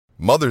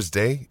Mother's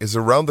Day is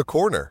around the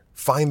corner.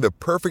 Find the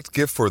perfect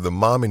gift for the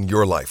mom in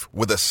your life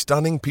with a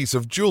stunning piece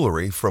of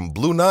jewelry from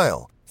Blue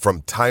Nile.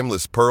 From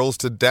timeless pearls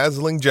to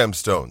dazzling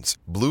gemstones,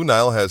 Blue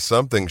Nile has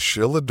something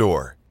she'll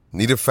adore.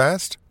 Need it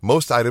fast?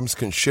 Most items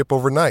can ship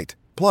overnight.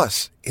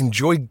 Plus,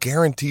 enjoy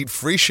guaranteed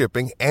free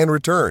shipping and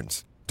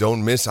returns.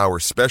 Don't miss our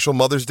special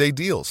Mother's Day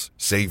deals.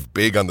 Save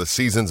big on the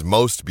season's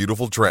most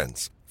beautiful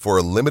trends. For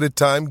a limited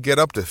time, get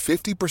up to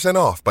 50%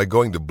 off by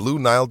going to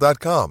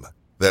BlueNile.com.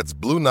 That's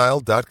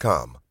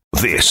BlueNile.com.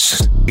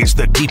 This is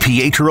the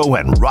DiPietro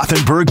and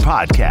Rothenberg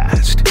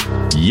podcast.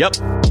 Yep.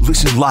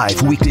 Listen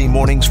live weekday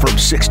mornings from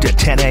 6 to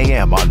 10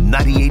 a.m. on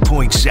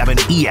 98.7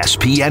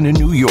 ESPN in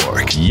New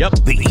York. Yep.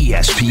 The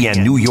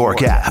ESPN New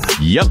York app.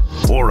 Yep.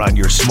 Or on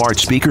your smart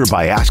speaker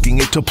by asking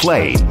it to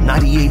play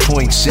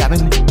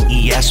 98.7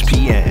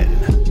 ESPN.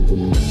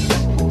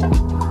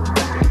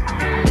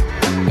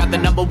 Got the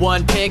number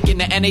one pick in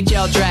the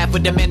NHL draft,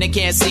 but the men they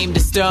can't seem to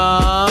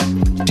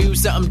stump. Do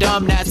something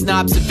dumb, that's an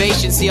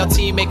observation.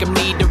 CLT make them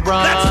need to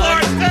run. That's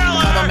Lawrence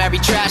Taylor! Call them every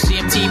trash,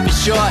 CMT for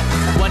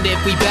short. Wonder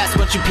if we best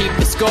once you peep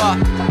the score.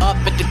 Up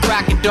at the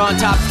crack of dawn,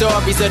 top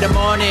stories of the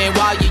morning.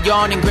 While you're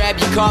yawning, grab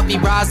your coffee,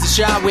 rise to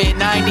shine with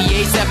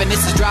 98.7.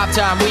 This is Drop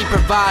Time. We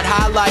provide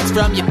highlights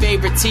from your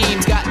favorite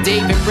teams. Got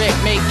Dave and Rick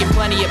making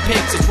plenty of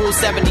picks. It's Rule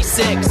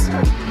 76.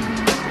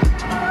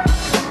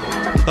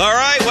 All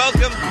right,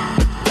 welcome.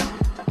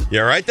 You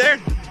all right there?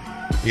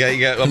 You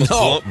got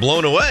almost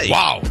blown away.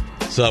 Wow.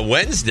 It's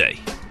Wednesday.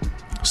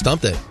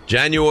 Stumped it.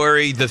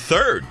 January the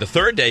 3rd. The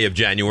third day of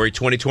January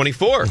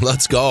 2024.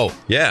 Let's go.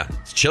 Yeah.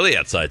 It's chilly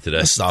outside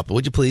today. Stop it,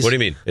 would you please? What do you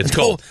mean? It's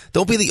cold.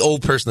 Don't be the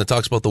old person that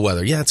talks about the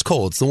weather. Yeah, it's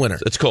cold. It's the winter.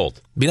 It's cold.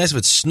 It'd be nice if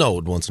it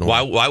snowed once in a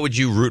while. Why would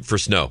you root for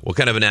snow? What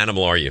kind of an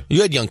animal are you?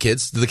 You had young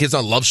kids. Do the kids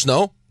not love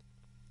snow?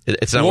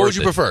 It's not What worth would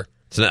you it. prefer?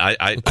 It's not,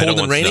 I Cold don't and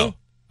want raining? snow.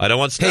 I don't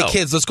want snow. Hey,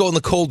 kids, let's go in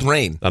the cold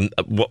rain.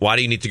 Why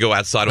do you need to go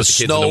outside with the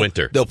kids in the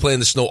winter? They'll play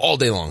in the snow all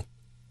day long.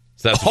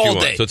 So that's what all you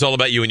want. day. So it's all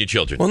about you and your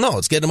children. Well, no,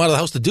 it's getting them out of the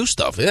house to do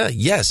stuff. Yeah,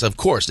 yes, of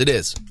course it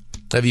is.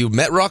 Have you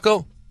met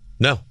Rocco?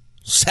 No.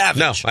 Savage.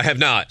 No, I have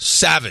not.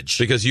 Savage.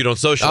 Because you don't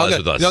socialize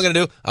with us. You know what I'm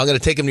going to do? I'm going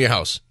to take him to your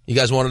house. You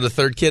guys wanted a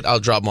third kid? I'll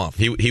drop him off.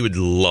 He would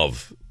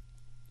love.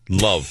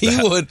 He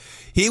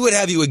would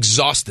have you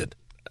exhausted.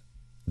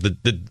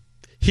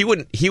 He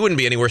wouldn't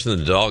be any worse than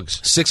the dogs.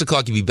 6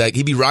 o'clock, he'd be back.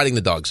 He'd be riding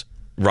the dogs.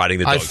 Riding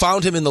the dogs. I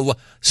found him in the...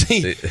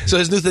 See, so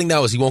his new thing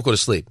now is he won't go to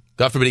sleep.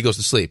 God forbid he goes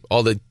to sleep.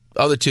 All the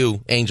other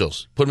two,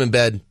 angels. Put him in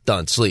bed,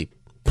 done, sleep.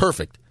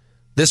 Perfect.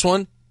 This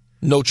one,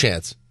 no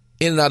chance.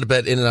 In and out of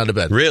bed, in and out of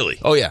bed. Really?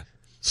 Oh, yeah.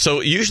 So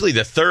usually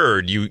the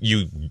third,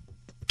 you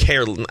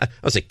care... I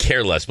don't say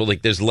care less, but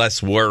like there's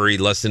less worry,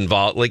 less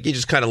involved. Like you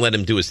just kind of let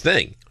him do his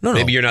thing. No.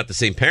 Maybe you're not the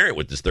same parent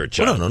with this third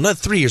child. Well, no, not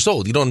 3 years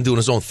old. You don't want him doing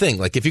his own thing.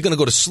 Like if you're going to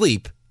go to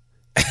sleep...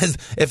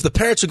 If the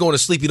parents are going to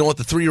sleep, you don't want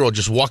the 3-year-old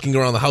just walking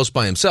around the house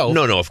by himself.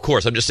 No, of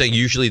course. I'm just saying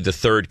usually the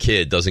third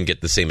kid doesn't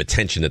get the same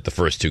attention that the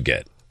first two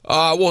get.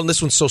 Well, and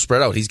this one's so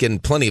spread out. He's getting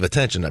plenty of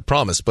attention, I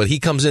promise. But he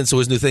comes in, so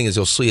his new thing is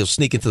he'll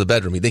sneak into the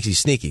bedroom. He thinks he's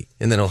sneaky,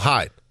 and then he'll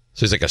hide.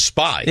 So he's like a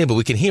spy. Yeah, but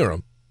we can hear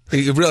him.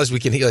 You realize we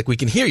can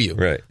hear you.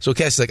 Right. So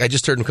Cassie's like, I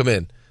just heard him come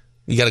in.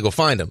 You got to go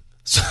find him.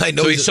 So I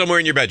know he's somewhere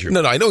in your bedroom.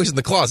 No, I know he's in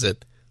the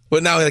closet.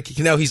 But now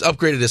he's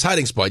upgraded his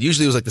hiding spot.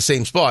 Usually it was like the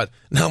same spot.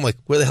 Now I'm like,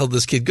 where the hell did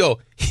this kid go?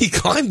 He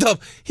climbed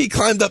up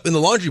in the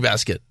laundry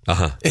basket.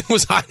 And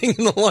was hiding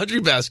in the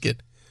laundry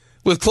basket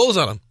with clothes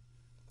on him.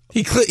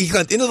 He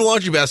climbed into the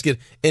laundry basket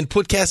and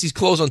put Cassie's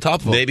clothes on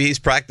top of him. Maybe he's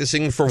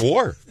practicing for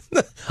war.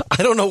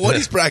 I don't know what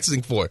he's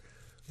practicing for.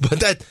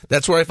 But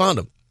that's where I found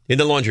him. In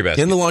the laundry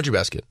basket? In the laundry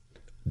basket.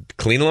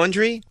 Clean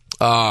laundry?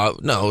 No,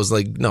 it was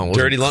like, no. It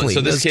dirty laundry?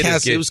 So this kid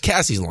it was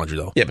Cassie's laundry,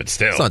 though. Yeah, but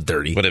still. It's not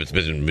dirty. But it's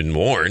been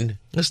worn.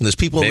 Listen, there's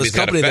people in this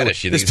company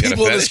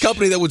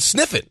that would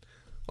sniff it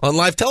on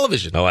live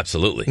television. Oh,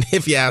 absolutely.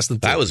 If you asked them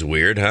to. That was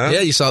weird, huh?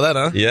 Yeah, you saw that,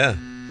 huh? Yeah.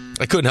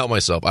 I couldn't help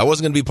myself. I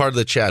wasn't going to be part of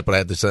the chat, but I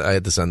had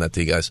to send that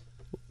to you guys.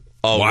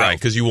 Oh, wow. Right,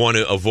 because you want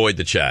to avoid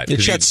the chat. The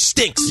chat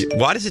stinks.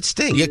 Why does it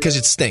stink? Yeah, because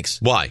it stinks.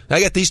 Why?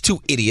 I got these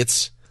two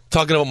idiots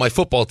talking about my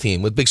football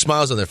team with big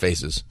smiles on their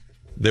faces.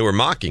 They were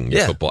mocking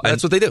your football.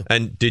 That's what they do.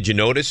 And did you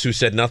notice who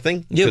said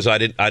nothing? You. Because I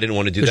didn't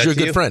want to do that to you. Because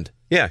you're a good friend.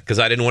 Yeah, because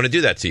I didn't want to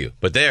do that to you.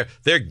 But they're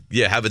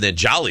having their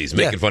jollies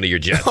making fun of your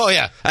Jets. Oh,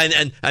 yeah.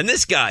 And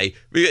this guy,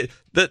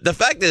 the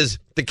fact is,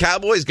 the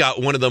Cowboys got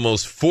one of the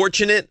most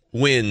fortunate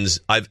wins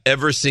I've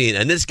ever seen.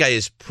 And this guy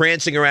is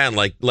prancing around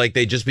like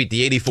they just beat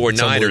the 84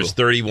 Niners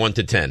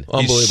 31-10.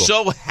 Unbelievable. He's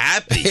so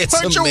happy.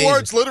 Weren't your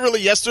words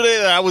literally yesterday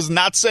that I was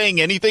not saying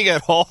anything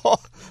at all?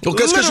 Well,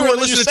 because you weren't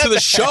listening to the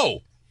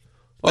show.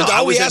 No,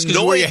 I was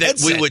annoyed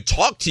that we would would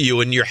talk to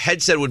you and your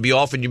headset would be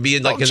off and you'd be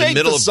in the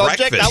middle of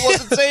breakfast. I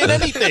wasn't saying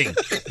anything.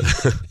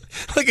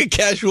 Like a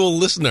casual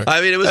listener.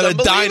 I mean, it was at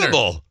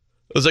unbelievable. A diner.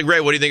 It was like,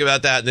 Ray, what do you think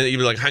about that? And then you'd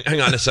be like,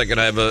 hang on a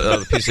second, I have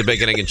a piece of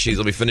bacon, egg, and cheese.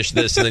 Let me finish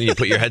this. And then you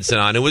put your headset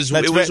on. It was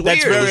weird. It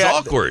was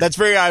awkward. That's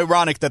very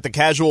ironic that the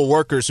casual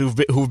workers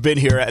who've been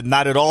here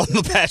not at all in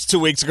the past 2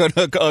 weeks are going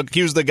to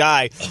accuse the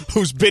guy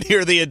who's been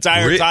here the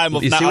entire time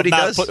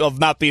of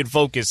not being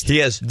focused.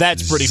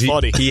 That's pretty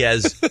funny. He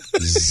has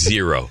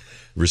zero.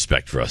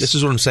 respect for us. This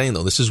is what I'm saying,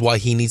 though. This is why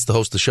he needs to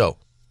host the show.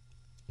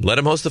 Let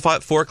him host the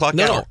 4 o'clock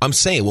hour. No, I'm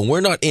saying when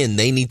we're not in,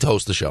 they need to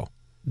host the show.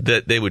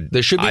 That they would.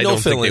 There should be I no don't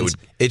think they fill-ins.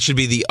 would. It should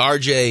be the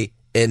RJ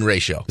and Ray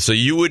show. So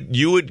you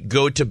would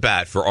go to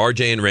bat for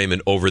RJ and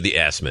Raymond over the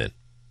Ass Man.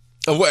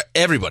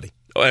 Everybody.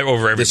 Over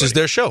everybody. This is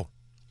their show.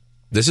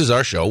 This is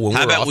our show. When How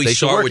we're about off, we they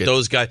should start work with it.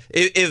 those guys?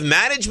 If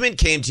management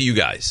came to you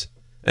guys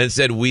and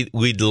said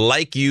we'd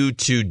like you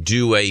to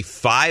do a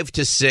 5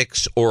 to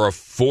 6 or a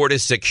 4 to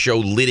 6 show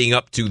leading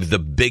up to the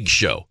big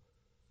show,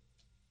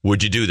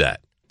 would you do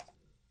that?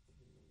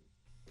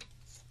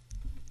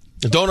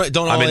 Don't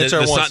I mean, answer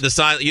at once. the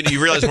sign.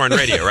 You realize we're on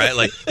radio, right?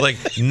 Like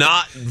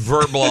not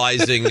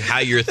verbalizing how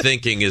you're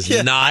thinking is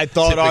not. I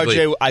thought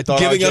giving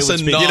RJ us would a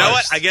speak. nod. You know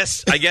what? I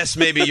guess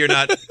maybe you're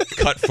not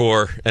cut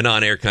for an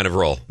on-air kind of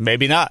role.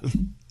 Maybe not.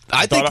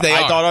 I think they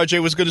are. I thought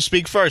RJ was going to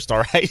speak first, all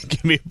right?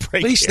 Give me a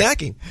break. But he's here.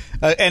 snacking.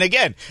 And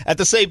again, at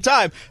the same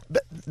time,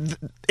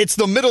 it's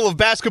the middle of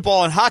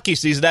basketball and hockey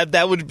season.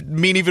 That would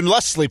mean even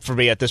less sleep for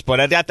me at this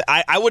point.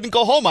 I wouldn't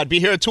go home. I'd be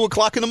here at 2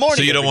 o'clock in the morning.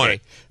 So you don't want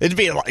it? It'd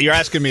be a lot. You're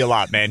asking me a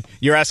lot, man.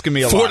 You're asking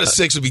me a lot. 4 to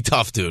 6 would be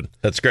tough, dude.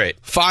 That's great.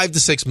 5 to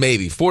 6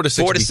 maybe. 4 to 6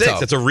 4 would to be 6. tough.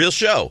 That's a real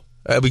show.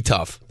 That'd be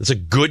tough. It's a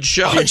good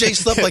show. RJ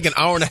slept like an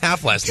hour and a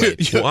half last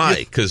night. Why?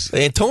 Because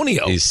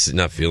Antonio. he's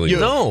not feeling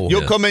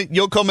You'll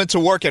come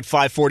into work at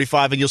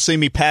 5:45 and you'll see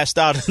me passed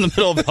out in the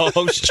middle of the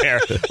host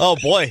chair. Oh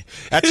boy,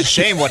 that's a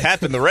shame. What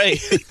happened to Ray?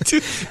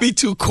 Be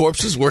 2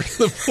 corpses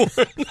working the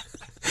board.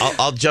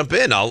 I'll jump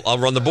in. I'll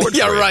run the board.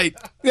 Yeah, for you. right.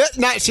 Now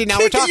we're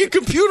Get talking. your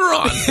computer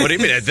on. What do you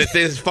mean? That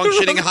thing's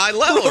functioning high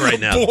level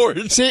right now.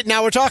 Board. See,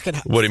 now we're talking.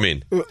 What do you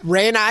mean?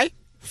 Ray and I,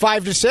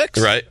 5 to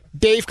 6. Right.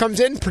 Dave comes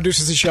in,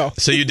 produces the show.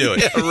 So you do it.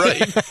 Yeah,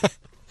 right.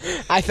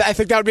 I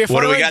think that would be a fun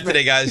What do we got arrangement.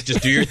 today, guys?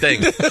 Just do your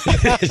thing.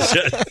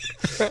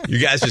 You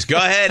guys just go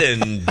ahead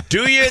and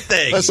do your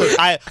thing. Listen,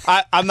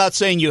 I'm not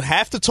saying you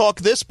have to talk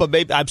this, but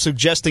maybe I'm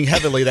suggesting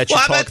heavily that you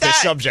Well, how talk about this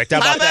that? subject. How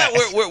about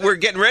that? We're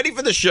getting ready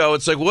for the show.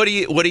 It's like, what do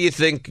you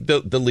think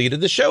the lead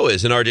of the show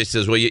is? And RJ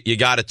says, well, you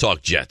got to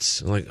talk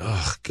Jets. I'm like,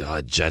 oh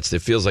God, Jets.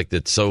 It feels like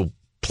it's so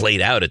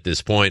played out at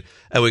this point.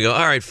 And we go,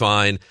 all right,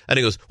 fine. And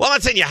he goes, well, I'm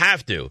not saying you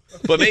have to,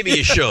 but maybe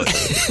you should.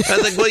 I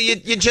was like, well, you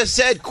just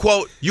said,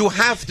 quote, you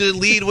have to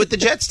lead with the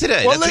Jets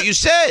today. Well, That's what you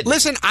said.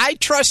 Listen, I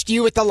trust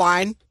you at the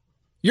line.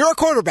 You're a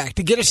quarterback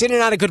to get us in and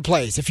out of good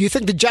plays. If you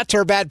think the Jets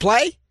are a bad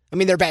play, I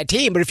mean, they're a bad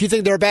team, but if you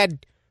think they're a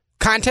bad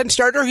content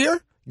starter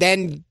here,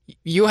 then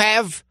you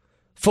have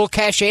full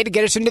cachet to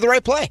get us into the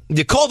right play.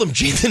 You called him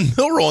Jalen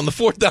Milroe on the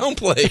 4th down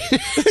play.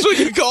 That's what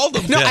you called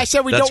him. No, Yeah, I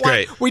said we that's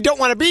don't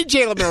want to be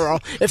Jalen Milroe.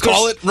 If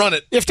Call there's- it, run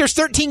it. If there's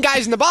 13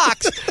 guys in the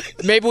box,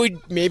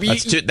 maybe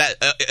That's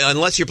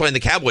unless you're playing the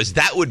Cowboys,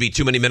 that would be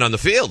too many men on the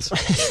field.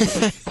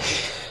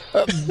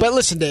 But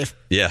listen, Dave.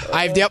 Yeah.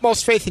 I have the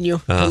utmost faith in you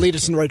to lead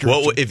us in the right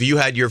direction. What if you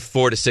had your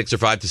 4 to 6 or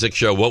 5 to 6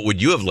 show? What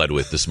would you have led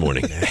with this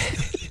morning?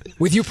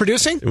 With you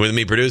producing? With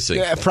me producing,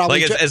 Yeah,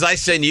 probably Like as I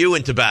send you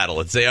into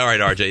battle and say, "All right,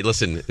 RJ,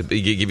 listen," give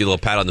you a little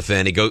pat on the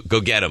fanny, go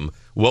get him.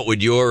 What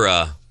would your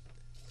what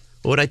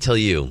would I tell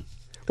you?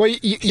 Well,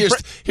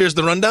 Here's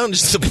the rundown.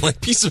 Just a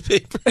blank piece of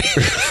paper. Right?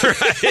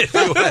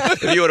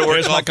 If you would have worked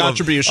Here's my off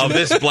contribution. of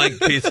this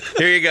blank piece,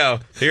 here you go.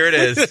 Here it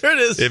is. There it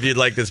is. If you'd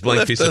like this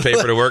blank piece of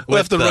paper to work with,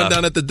 Left the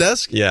rundown at the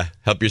desk. Yeah,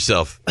 help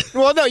yourself.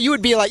 well, no,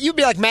 you'd be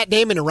like Matt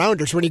Damon in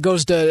Rounders when he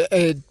goes to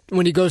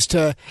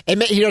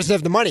admit he doesn't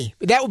have the money.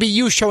 That would be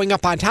you showing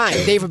up on time.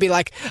 Dave would be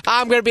like,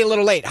 I'm going to be a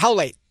little late. How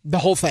late? The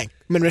whole thing.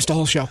 I'm going to miss the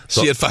whole show.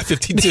 See you at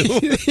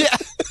 5:52. Yeah.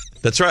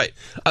 That's right.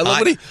 I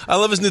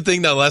love his new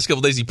thing now. The last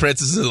couple days, he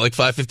prances in at like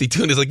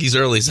 5:52, and he's like, he's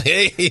early. He's like,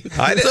 hey,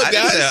 I what's up,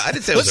 guys?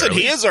 didn't say it was Listen,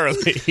 early. he is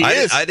early. He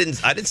is. I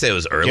didn't say it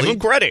was early. Give him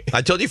credit.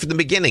 I told you from the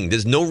beginning.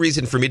 There's no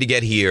reason for me to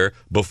get here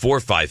before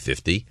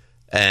 5:50.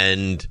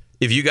 And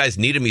if you guys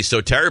needed me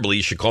so terribly,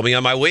 you should call me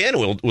on my way in.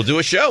 We'll do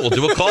a show. We'll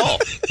do a call.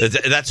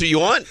 That's what you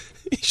want.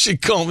 You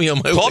should call me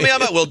on my Call way. me on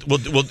my.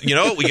 We'll you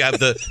know we have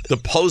the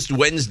post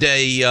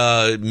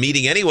Wednesday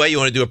meeting anyway. You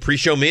want to do a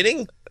pre-show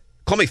meeting?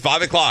 Call me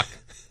 5:00.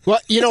 Well,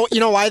 you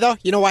know why though?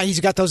 You know why he's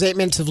got those 8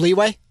 minutes of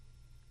leeway?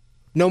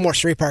 No more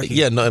street parking.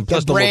 Yeah, no, and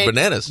plus no more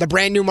bananas. The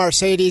brand new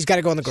Mercedes got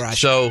to go in the garage.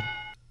 So,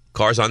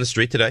 cars on the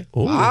street today.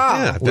 Ooh,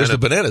 Yeah, where's the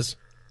bananas?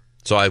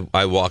 So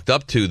I walked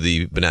up to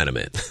the banana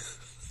man,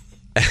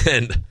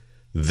 and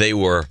they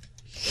were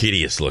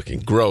hideous looking.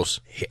 Gross.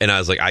 And I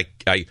was like,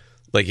 I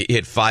like he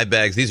had 5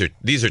 bags.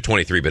 These are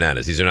 23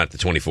 bananas. These are not the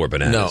 24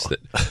 bananas. No.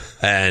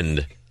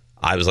 And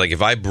I was like,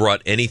 if I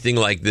brought anything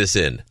like this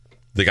in,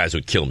 the guys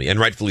would kill me, and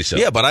rightfully so.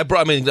 Yeah, but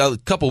a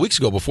couple weeks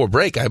ago before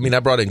break, I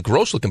brought in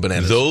gross looking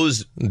bananas.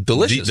 Those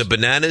delicious. The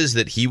bananas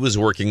that he was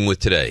working with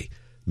today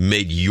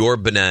made your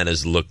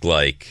bananas look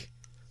like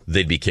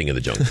they'd be king of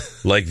the jungle.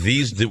 Like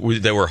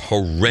they were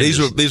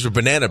horrendous. These were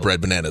banana bread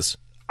bananas.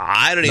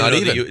 I don't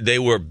even know.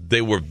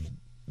 They were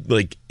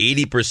like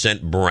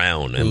 80%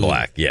 brown and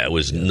black. Yeah, it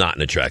was not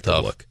an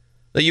attractive look.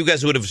 Now, you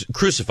guys would have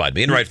crucified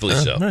me, and rightfully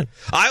so. Right.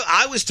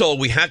 I was told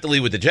we have to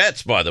lead with the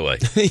Jets. By the way,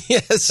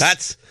 Yes,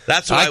 that's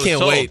what I was can't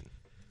told. wait.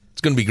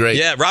 It's going to be great.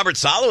 Yeah, Robert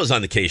Saleh was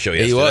on the K show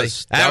yesterday. He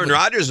was. Aaron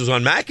Rodgers was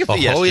on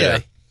McAfee yesterday. Oh yeah.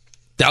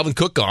 Dalvin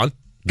Cook gone.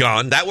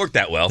 That worked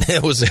out well.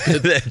 It was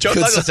Joe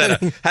Douglas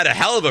had a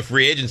hell of a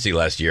free agency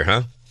last year,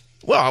 huh?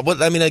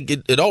 Well, I mean,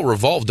 it all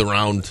revolved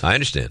around I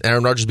understand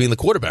Aaron Rodgers being the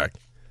quarterback.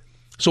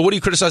 So what do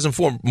you criticize him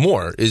for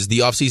more? Is the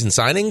offseason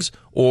signings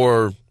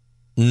or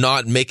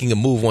not making a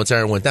move once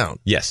Aaron went down?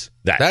 Yes.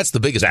 That's the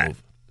biggest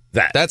move.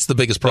 That's the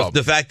biggest problem.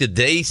 The fact that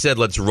they said,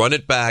 let's run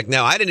it back.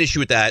 Now, I had an issue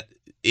with that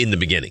in the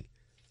beginning.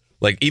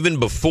 Like, even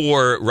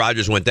before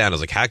Rodgers went down, I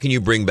was like, how can you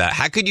bring back?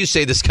 How could you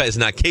say this guy is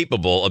not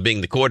capable of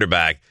being the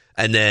quarterback?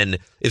 And then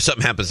if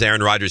something happens to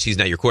Aaron Rodgers, he's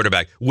not your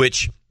quarterback,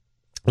 which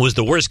was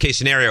the worst case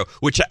scenario,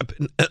 which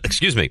happened,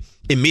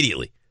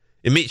 immediately.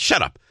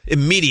 Shut up.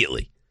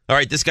 Immediately. All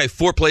right, this guy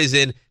 4 plays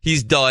in,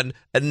 he's done,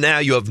 and now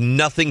you have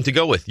nothing to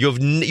go with. You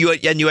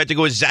had to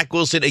go with Zach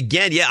Wilson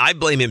again. Yeah, I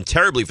blame him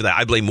terribly for that.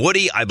 I blame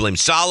Woody, I blame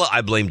Saleh,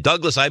 I blame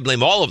Douglas, I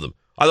blame all of them.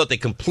 I thought they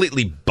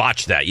completely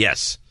botched that,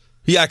 yes.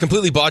 Yeah, I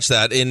completely botched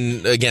that.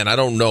 And again, I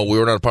don't know. We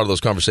were not a part of those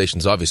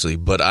conversations, obviously,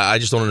 but I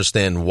just don't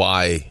understand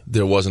why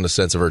there wasn't a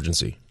sense of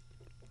urgency.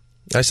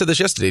 I said this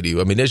yesterday to you.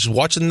 I mean, just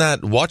watching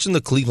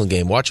the Cleveland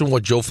game, watching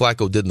what Joe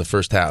Flacco did in the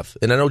first half.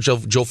 And I know Joe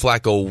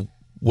Flacco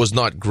was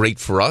not great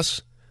for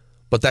us,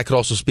 but that could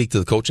also speak to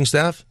the coaching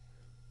staff,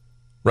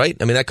 right?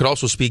 I mean, that could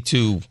also speak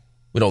to,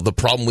 the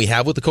problem we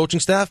have with the coaching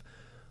staff.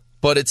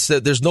 But it's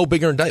there's no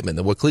bigger indictment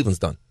than what Cleveland's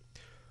done.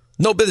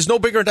 No, there's no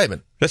bigger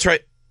indictment. That's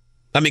right.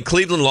 I mean,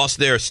 Cleveland lost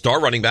their star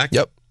running back.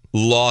 Yep.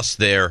 Lost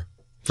their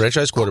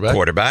franchise quarterback.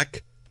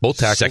 Both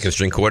tackles. Second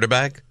string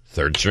quarterback.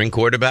 Third string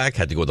quarterback.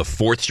 Had to go with a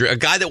fourth string. A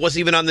guy that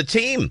wasn't even on the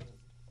team.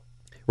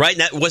 Right?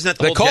 Wasn't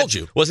that the whole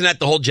Jets? Wasn't that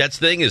the whole Jets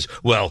thing?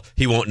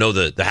 He won't know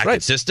the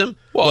Hackett system?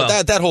 Well,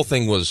 that whole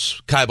thing was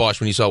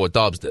kibosh when you saw what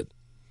Dobbs did.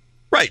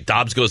 Right.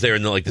 Dobbs goes there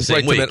in the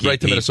same week.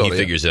 To Minnesota.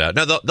 He figures it out.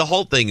 Now, the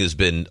whole thing has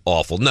been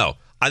awful. No.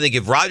 I think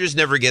if Rodgers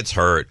never gets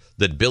hurt,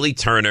 that Billy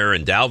Turner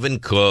and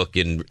Dalvin Cook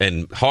and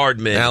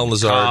Hardman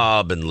and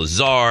Cobb and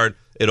Lazard,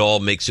 it all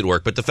makes it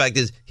work. But the fact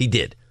is, he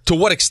did. To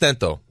what extent,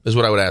 though, is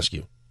what I would ask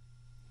you.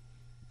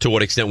 To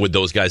what extent would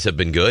those guys have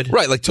been good?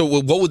 Right. Like,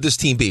 what would this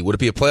team be? Would it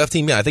be a playoff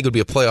team? Yeah, I think it would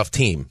be a playoff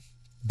team.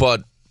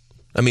 But,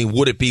 I mean,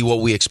 would it be what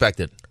we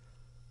expected?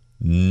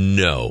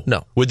 No.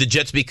 No. Would the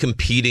Jets be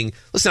competing?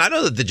 Listen, I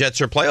know that the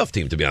Jets are a playoff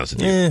team, to be honest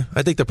with you.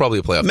 I think they're probably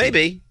a playoff team.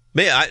 Maybe.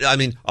 I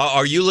mean,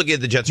 are you looking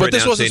at the Jets right now? But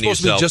this wasn't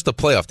supposed to be just a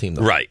playoff team,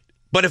 though. Right.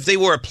 But if they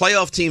were a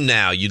playoff team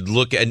now, you'd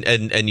look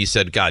and you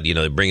said, God,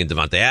 they bring in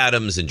Devontae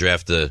Adams and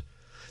draft the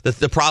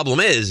problem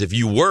is, if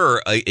you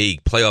were a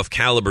playoff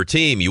caliber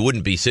team, you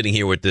wouldn't be sitting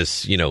here with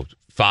this,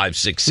 5,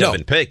 6,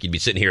 7 pick. You'd be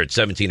sitting here at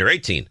 17 or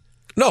 18.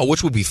 No,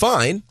 which would be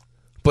fine.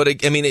 But,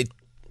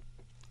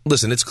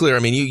 listen, it's clear. I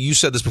mean, you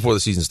said this before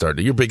the season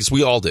started.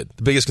 We all did.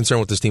 The biggest concern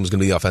with this team was going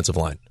to be the offensive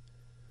line.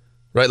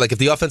 Right? Like, if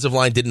the offensive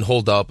line didn't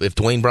hold up, if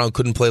Dwayne Brown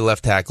couldn't play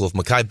left tackle, if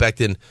Mekhi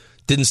Becton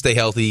didn't stay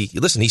healthy.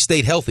 Listen, he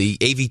stayed healthy.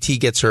 AVT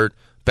gets hurt.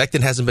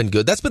 Becton hasn't been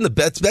good. That's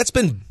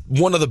been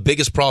one of the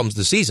biggest problems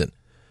this season,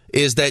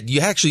 is that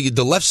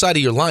the left side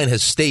of your line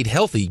has stayed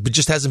healthy, but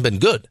just hasn't been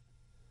good.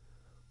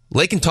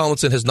 Laken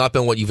Tomlinson has not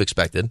been what you've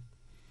expected,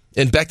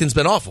 and Becton's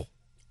been awful.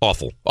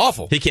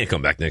 Awful. He can't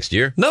come back next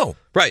year. No.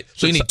 Right.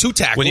 So you need 2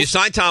 tackles. When you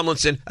sign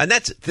Tomlinson, and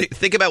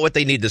think about what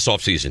they need this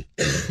offseason.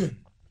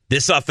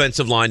 This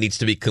offensive line needs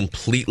to be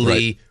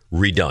completely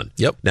redone.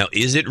 Yep. Now,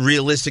 is it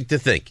realistic to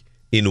think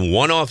in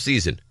one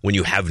offseason, when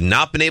you have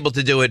not been able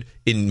to do it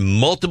in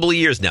multiple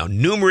years now,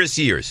 numerous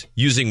years,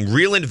 using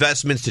real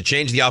investments to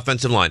change the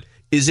offensive line,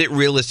 is it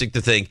realistic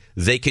to think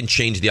they can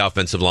change the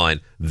offensive line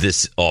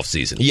this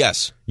offseason?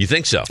 Yes. You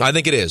think so? I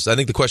think it is. I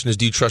think the question is,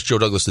 do you trust Joe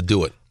Douglas to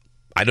do it?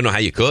 I don't know how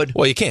you could.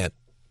 Well, you can't.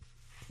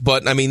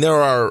 But, I mean,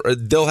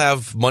 they'll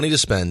have money to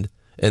spend,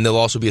 and there'll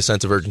also be a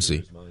sense of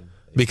urgency.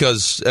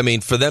 Because, I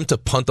mean, for them to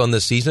punt on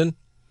this season,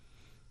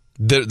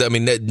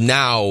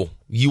 now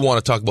you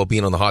want to talk about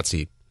being on the hot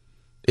seat.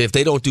 If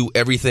they don't do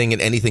everything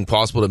and anything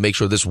possible to make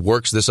sure this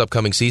works this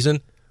upcoming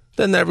season,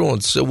 then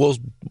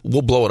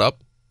we'll blow it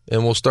up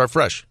and we'll start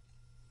fresh.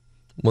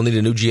 We'll need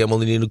a new GM. We'll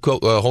need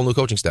a whole new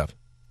coaching staff.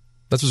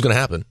 That's what's going to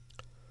happen.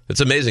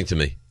 It's amazing to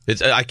me.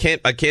 I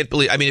can't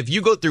believe. I mean, if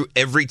you go through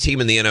every team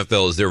in the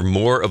NFL, is there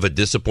more of a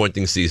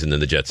disappointing season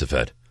than the Jets have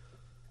had?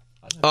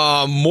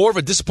 More of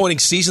a disappointing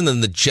season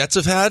than the Jets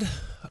have had?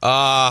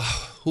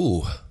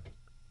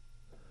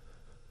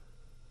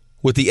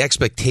 With the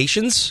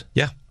expectations?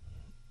 Yeah.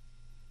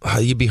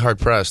 You'd be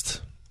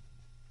hard-pressed.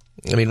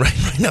 I mean, right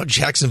now,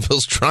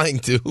 Jacksonville's trying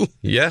to.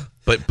 Yeah,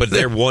 but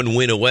they're one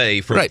win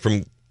away from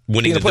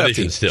winning the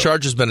division still.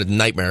 Chargers been a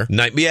nightmare.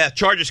 Yeah,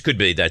 Chargers could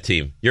be that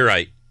team. You're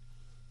right.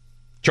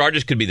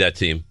 Chargers could be that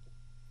team.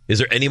 Is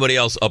there anybody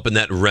else up in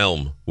that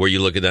realm where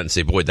you look at that and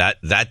say, boy,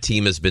 that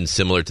team has been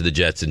similar to the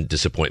Jets in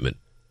disappointment?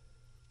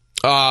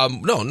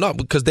 No, not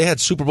because they had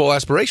Super Bowl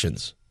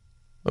aspirations.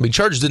 I mean,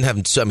 Chargers didn't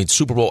have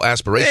Super Bowl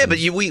aspirations. Yeah,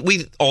 but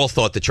we all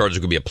thought the Chargers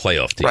were going to be a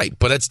playoff team. Right,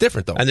 but that's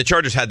different, though. And the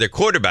Chargers had their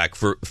quarterback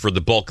for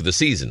the bulk of the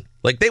season.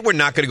 Like, they were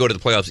not going to go to the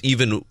playoffs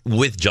even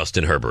with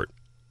Justin Herbert.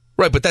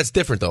 Right, but that's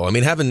different, though. I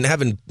mean, having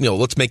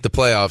let's make the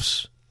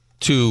playoffs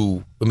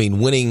to,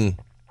 winning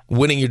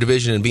your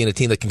division and being a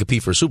team that can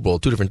compete for a Super Bowl,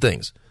 2 different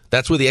things.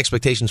 That's where the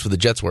expectations for the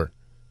Jets were.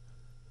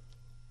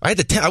 I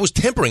was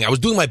tempering. I was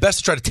doing my best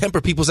to try to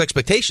temper people's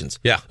expectations.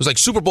 Yeah. It was like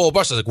Super Bowl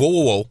bust. I was like,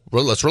 whoa.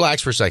 Let's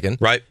relax for a second.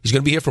 Right. He's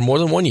going to be here for more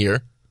than 1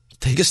 year.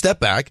 Take a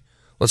step back.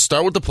 Let's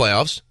start with the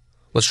playoffs.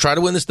 Let's try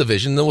to win this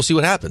division, and then we'll see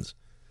what happens.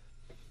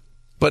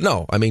 But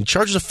no, I mean,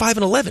 Chargers are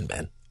 5-11,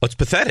 man. Well, it's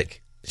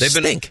pathetic. They've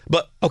Stink.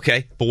 But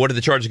what are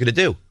the Chargers going to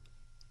do?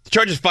 The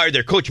Chargers fired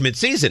their coach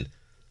mid-season.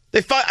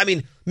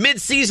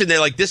 Mid-season, they're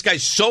like, this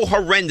guy's so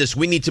horrendous,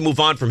 we need to move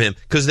on from him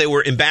because they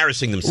were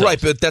embarrassing themselves.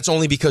 Right, but that's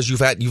only because you've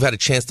had a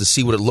chance to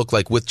see what it looked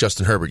like with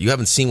Justin Herbert. You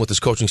haven't seen what this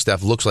coaching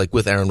staff looks like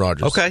with Aaron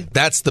Rodgers. Okay.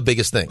 That's the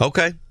biggest thing.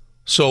 Okay.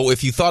 So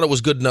if you thought it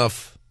was good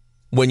enough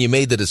when you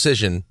made the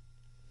decision,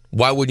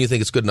 why wouldn't you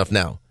think it's good enough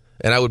now?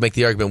 And I would make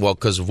the argument, well,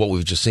 because of what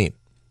we've just seen.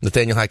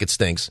 Nathaniel Hackett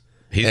stinks,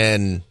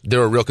 and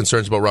there are real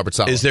concerns about Robert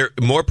Saleh. Is there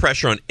more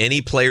pressure on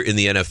any player in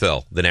the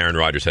NFL than Aaron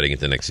Rodgers heading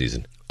into next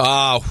season?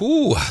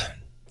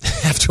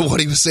 After what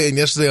he was saying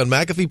yesterday on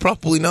McAfee,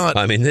 probably not.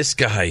 I mean, this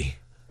guy.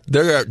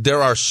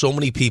 There are so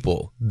many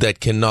people that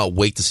cannot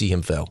wait to see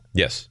him fail.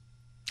 Yes.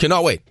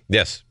 Cannot wait.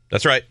 Yes,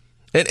 that's right.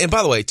 And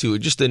by the way, too,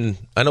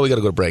 I know we got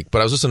to go to break, but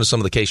I was listening to some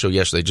of the K Show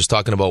yesterday, just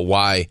talking about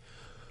why.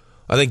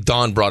 I think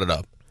Don brought it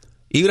up.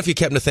 Even if you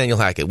kept Nathaniel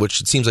Hackett, which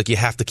it seems like you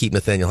have to keep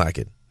Nathaniel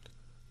Hackett,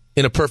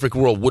 in a perfect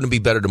world, wouldn't it be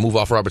better to move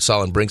off Robert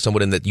Saleh and bring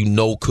someone in that you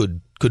know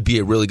could be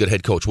a really good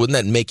head coach? Wouldn't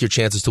that make your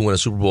chances to win a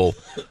Super Bowl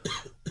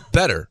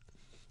better?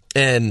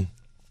 And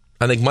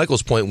I think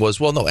Michael's point was,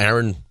 well, no,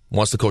 Aaron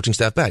wants the coaching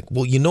staff back.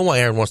 Well, you know why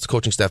Aaron wants the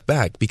coaching staff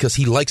back? Because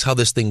he likes how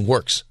this thing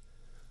works.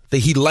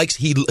 This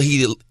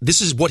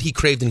is what he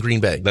craved in Green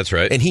Bay. That's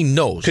right. And he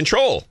knows.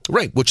 Control.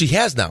 Right, which he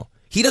has now.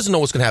 He doesn't know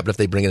what's going to happen if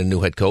they bring in a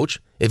new head coach,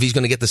 if he's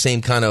going to get the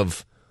same kind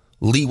of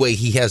leeway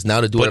he has now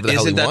to do whatever the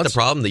hell he wants. But isn't that the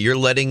problem, that you're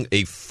letting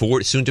a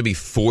soon-to-be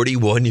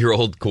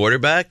 41-year-old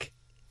quarterback?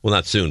 Well,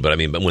 not soon, but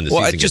when the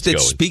season gets going. It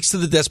speaks to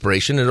the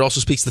desperation, and it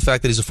also speaks to the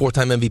fact that he's a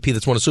 4-time MVP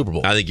that's won a Super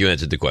Bowl. I think you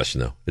answered the question,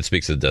 though. It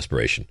speaks to the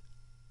desperation.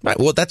 Right,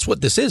 well, that's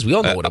what this is. We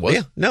all know what it was.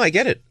 Yeah, no, I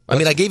get it.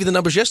 I gave you the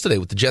numbers yesterday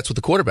with the Jets with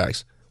the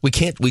quarterbacks. We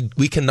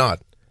cannot.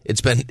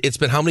 It's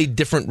been how many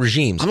different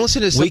regimes? I'm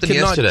listening to something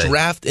yesterday. We cannot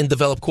draft and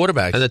develop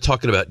quarterbacks. And they're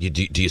talking about,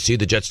 do you see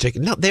the Jets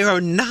taking? No, they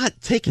are not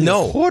taking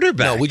the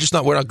quarterback.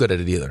 No, we're not good at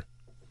it either.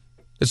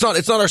 It's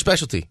not our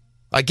specialty.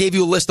 I gave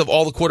you a list of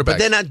all the quarterbacks. But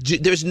they're not.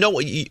 There's no.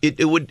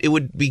 It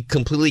would be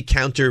completely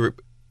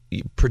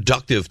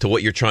counterproductive to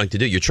what you're trying to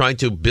do. You're trying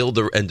to build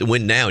and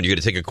win now, and you're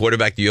going to take a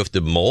quarterback that you have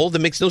to mold. That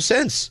makes no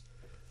sense.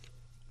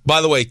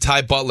 By the way,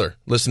 Ty Butler,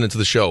 listening to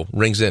the show,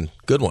 rings in.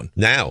 Good one.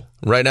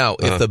 Right now,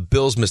 if the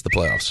Bills miss the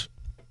playoffs.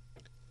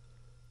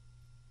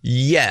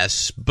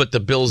 Yes, but the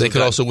Bills... They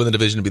could also win the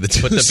division and be the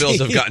 2 But the Bills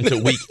have gotten to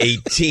week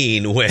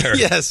 18 where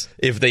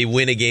if they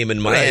win a game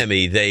in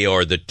Miami, they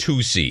are the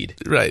 2 seed.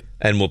 Right.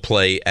 And will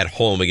play at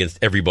home against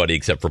everybody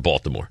except for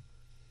Baltimore.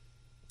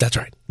 That's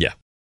right. Yeah.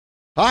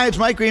 Hi, it's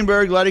Mike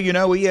Greenberg letting you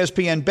know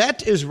ESPN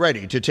Bet is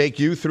ready to take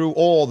you through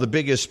all the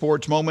biggest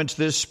sports moments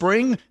this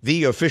spring.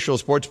 The official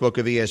sportsbook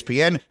of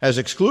ESPN has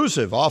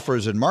exclusive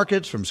offers and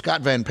markets from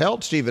Scott Van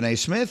Pelt, Stephen A.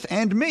 Smith,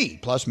 and me,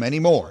 plus many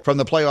more. From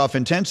the playoff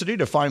intensity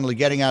to finally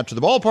getting out to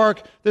the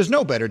ballpark, there's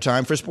no better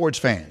time for sports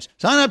fans.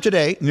 Sign up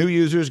today. New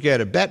users get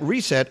a bet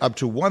reset up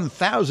to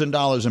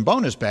 $1,000 in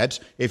bonus bets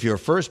if your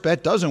first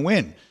bet doesn't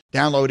win.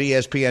 Download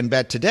ESPN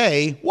Bet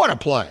today. What a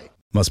play.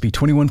 Must be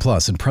 21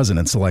 plus and present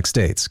in select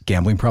states.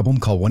 Gambling problem?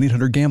 Call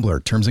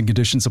 1-800-GAMBLER. Terms and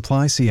conditions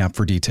apply. See app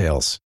for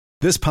details.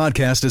 This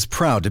podcast is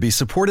proud to be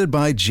supported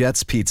by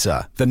Jets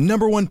Pizza, the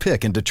 #1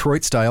 pick in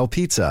Detroit-style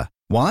pizza.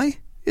 Why?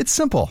 It's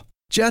simple.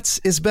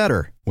 Jets is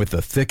better. With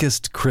the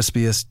thickest,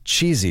 crispiest,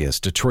 cheesiest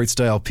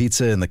Detroit-style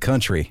pizza in the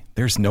country,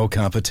 there's no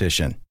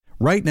competition.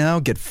 Right now,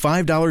 get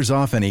 $5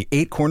 off any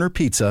 8-corner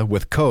pizza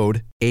with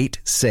code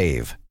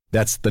 8SAVE.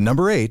 That's the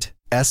number 8,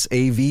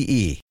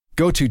 SAVE.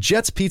 Go to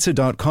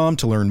jetspizza.com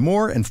to learn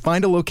more and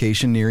find a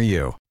location near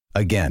you.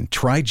 Again,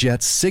 try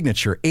Jet's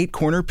signature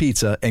 8-corner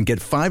pizza and get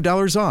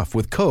 $5 off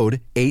with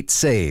code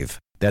 8SAVE.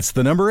 That's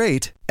the number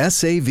 8,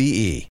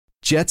 SAVE.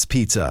 Jet's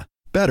Pizza.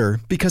 Better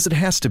because it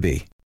has to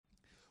be.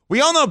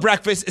 We all know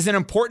breakfast is an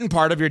important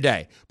part of your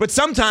day, but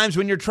sometimes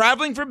when you're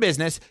traveling for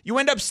business, you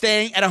end up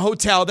staying at a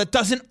hotel that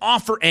doesn't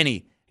offer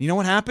any. You know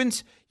what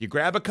happens? You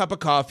grab a cup of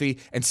coffee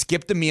and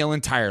skip the meal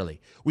entirely.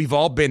 We've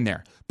all been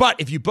there. But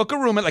if you book a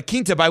room at La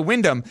Quinta by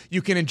Wyndham,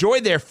 you can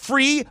enjoy their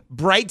free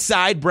Bright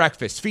Side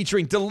breakfast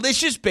featuring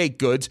delicious baked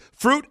goods,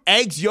 fruit,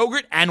 eggs,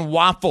 yogurt, and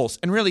waffles.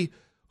 And really,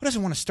 who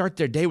doesn't want to start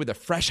their day with a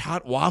fresh,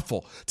 hot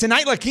waffle?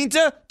 Tonight, La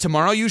Quinta,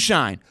 tomorrow you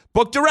shine.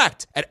 Book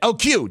direct at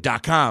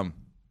lq.com.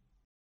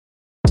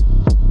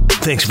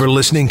 Thanks for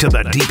listening to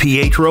the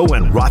DiPietro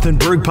and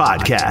Rothenberg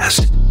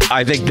podcast.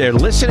 I think they're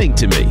listening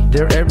to me.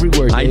 They're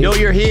everywhere, Dave. I know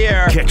you're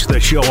here. Catch the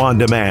show on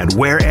demand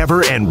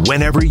wherever and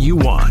whenever you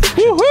want.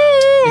 Woohoo!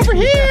 Over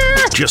here!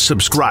 Just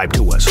subscribe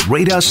to us,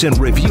 rate us, and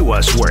review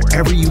us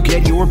wherever you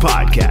get your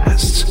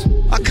podcasts.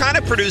 I'm kind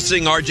of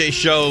producing RJ's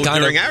show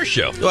during our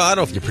show. Well, I don't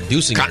know if you're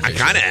producing it. I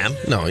kind of am.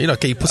 No, you're not.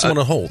 Okay, you put someone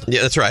on hold.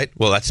 Yeah, that's right.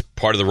 Well, that's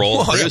part of the role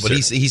of producer. Yeah,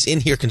 but he's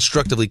in here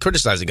constructively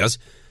criticizing us.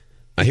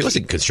 He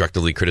wasn't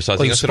constructively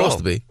criticizing us at all.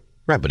 Supposed to be.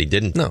 Right, but he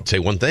didn't say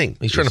one thing.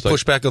 He's trying to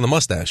push back on the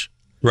mustache.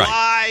 Right.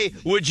 Why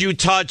would you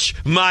touch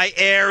my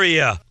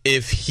area?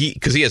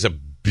 Because he has a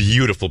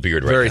beautiful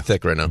beard right now. Very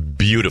thick right now.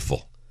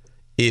 Beautiful.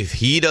 If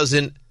he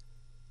doesn't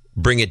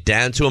bring it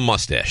down to a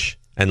mustache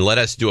and let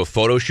us do a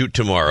photo shoot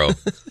tomorrow,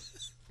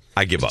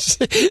 I give up.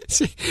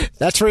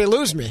 That's where you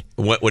lose me.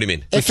 What do you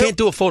mean? He can't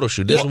do a photo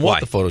shoot. He doesn't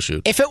want the photo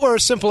shoot. If it were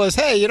as simple as,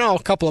 hey, a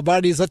couple of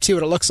buddies, let's see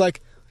what it looks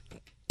like.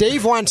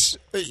 Dave wants,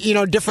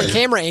 different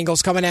camera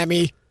angles coming at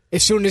me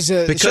as soon as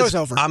the show's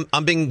over.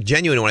 I'm being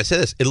genuine when I say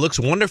this. It looks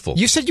wonderful.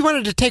 You said you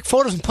wanted to take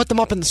photos and put them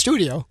up in the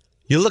studio.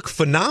 You look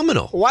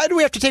phenomenal. Why do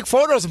we have to take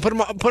photos and put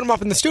them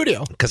up in the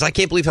studio? Because I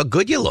can't believe how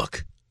good you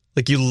look.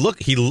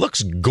 He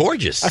looks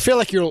gorgeous. I feel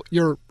like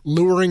you're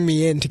luring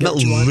me in to get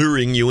what you want. Not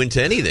luring you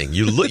into anything.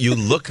 You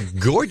look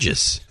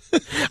gorgeous.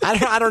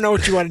 I don't know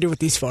what you want to do with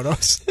these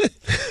photos.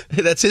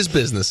 That's his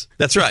business.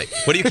 That's right.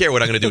 What do you care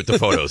what I'm going to do with the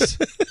photos?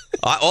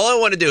 All I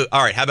want to do,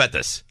 all right, how about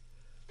this?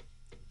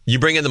 You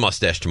bring in the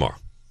mustache tomorrow.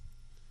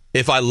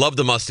 If I love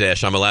the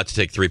mustache, I'm allowed to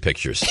take 3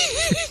 pictures.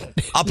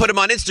 I'll put them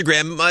on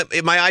Instagram.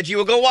 My IG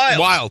will go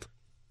wild.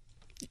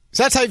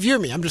 So that's how you view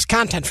me. I'm just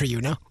content for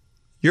you now.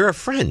 You're a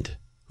friend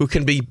who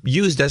can be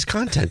used as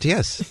content,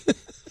 yes.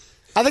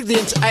 I think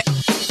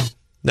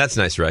That's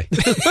nice, Ray.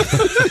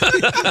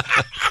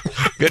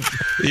 Good.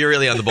 You're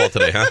really on the ball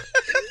today, huh?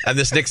 And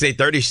this Knicks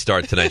 8:30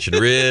 start tonight should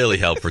really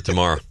help for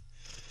tomorrow.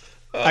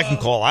 I can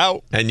call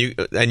out. And you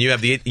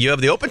have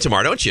the Open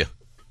tomorrow, don't you?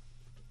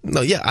 No,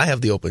 yeah, I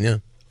have the Open, yeah.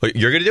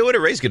 You're going to do it,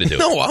 or Ray's going to do it?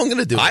 No, I'm going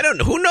to do it. I don't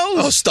know. Who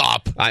knows? Oh,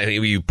 stop.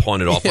 You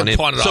pawn it off on him.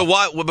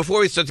 So before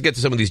we start to get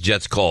to some of these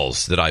Jets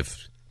calls that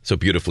I've so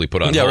beautifully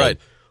put on hold, right.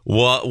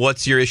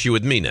 What's your issue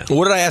with me now?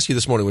 What did I ask you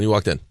this morning when you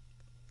walked in?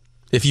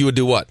 If you would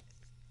do what?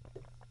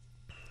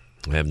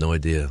 I have no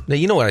idea. Now,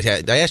 you know what?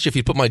 I asked you if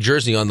you'd put my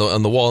jersey on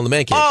the wall in the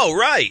man cave. Oh,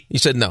 right. You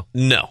said no.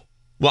 No.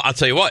 Well, I'll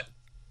tell you what.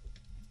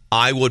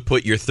 I would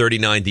put your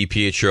 39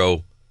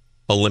 DiPietro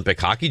Olympic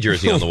hockey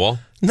jersey on the wall.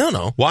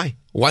 No. Why?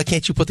 Why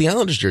can't you put the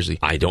Islanders jersey?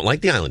 I don't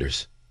like the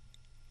Islanders.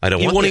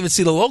 You won't even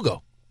see the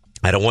logo.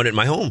 I don't want it in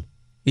my home.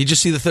 You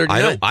just see the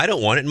 39. I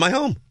don't want it in my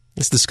home.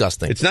 It's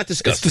disgusting. It's not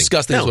disgusting. It's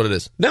disgusting is what it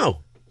is.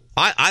 No.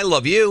 I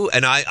love you,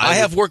 and I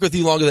have worked with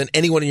you longer than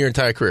anyone in your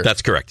entire career.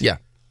 That's correct. Yeah.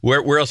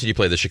 Where else did you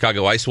play? The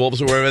Chicago Ice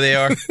Wolves or wherever they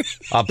are?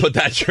 I'll put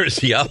that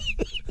jersey up.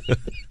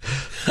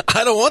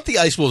 I don't want the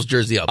Ice Wolves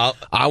jersey up.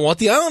 I want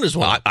the Islanders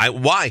one.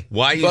 Why?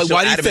 Why are you so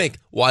why do you think?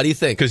 Why do you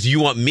think? Because you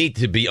want me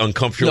to be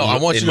uncomfortable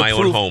in my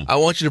own home. I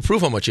want you to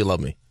prove how much you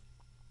love me.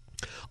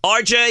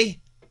 RJ,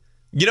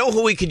 you know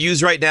who we could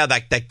use right now?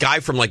 That guy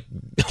from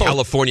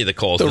California that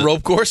calls. The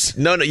rope course?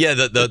 No, yeah,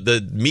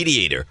 the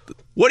mediator.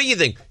 What do you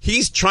think?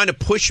 He's trying to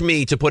push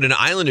me to put an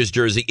Islanders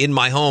jersey in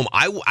my home.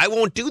 I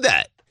won't do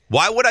that.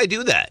 Why would I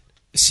do that?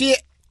 See,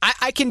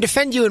 I can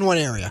defend you in one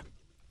area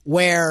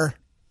where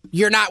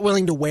you're not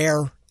willing to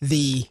wear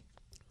the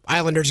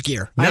Islanders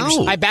gear.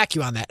 No. I back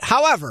you on that.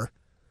 However,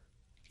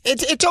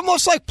 it's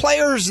almost like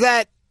players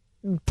that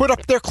put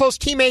up their close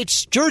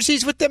teammates'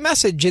 jerseys with the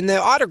message and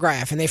the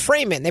autograph, and they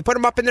frame it, and they put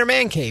them up in their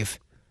man cave.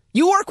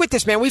 You work with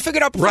this, man. We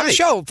figured out before the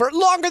show for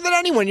longer than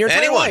anyone, your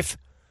entire life.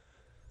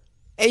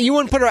 And you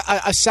wouldn't put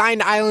a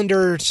signed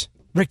Islanders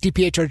Rick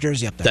DiPietro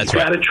jersey up there. That's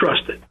right. You gotta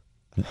trust it.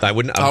 I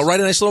wouldn't. I'll write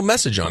a nice little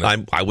message on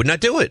it. I would not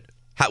do it.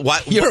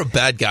 You're a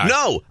bad guy.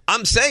 No,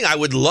 I'm saying I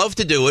would love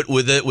to do it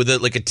with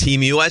a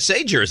Team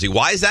USA jersey.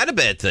 Why is that a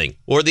bad thing?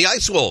 Or the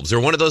Ice Wolves, or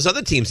one of those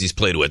other teams he's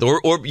played with,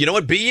 or you know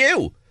what,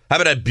 BU. How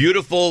about a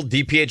beautiful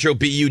DiPietro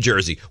BU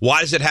jersey?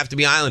 Why does it have to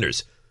be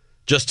Islanders?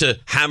 Just to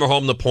hammer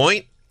home the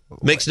point?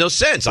 Makes no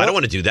sense. I don't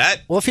want to do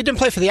that. Well, if he didn't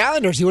play for the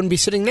Islanders, he wouldn't be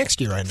sitting next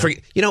to you right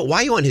now. Why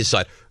are you on his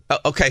side?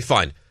 Okay,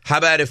 fine. How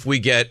about if we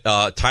get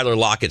Tyler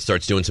Lockett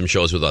starts doing some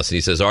shows with us, and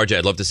he says, RJ,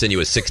 I'd love to send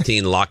you a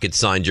 16 Lockett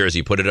signed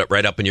jersey. Put it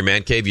right up in your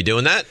man cave. You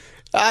doing that?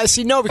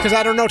 See, no, because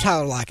I don't know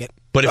Tyler Lockett.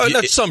 But if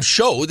not some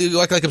show,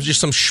 like it was just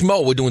some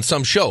schmo we're doing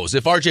some shows.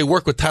 If RJ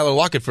worked with Tyler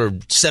Lockett for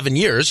 7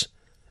 years,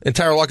 and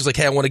Tyler Lockett's like,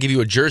 hey, I want to give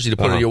you a jersey to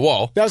put on your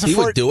wall, he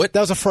would do it. That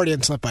was a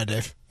Freudian slip by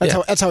Dave.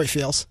 That's how he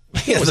feels.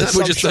 Yeah,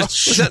 we're just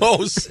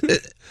shows.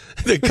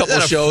 A couple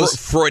of shows.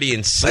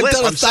 Freudian slip. I've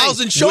done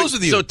 1,000 shows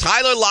with you. So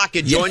Tyler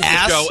Lockett joins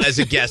the show as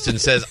a guest and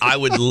says, I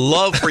would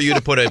love for you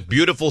to put a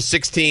beautiful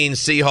 16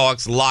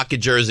 Seahawks Lockett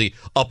jersey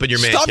up in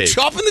your man cave.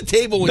 Stop chopping the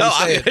table when you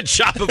say I'm going to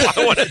chop if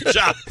I want to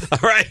chop.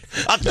 All right?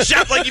 I'll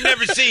chop like you've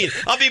never seen.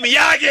 I'll be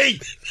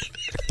Miyagi.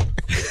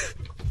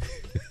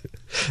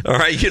 All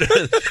right?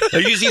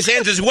 I'll use these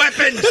hands as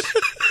weapons.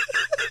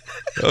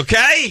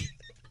 Okay?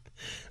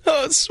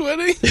 Oh, it's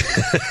sweaty.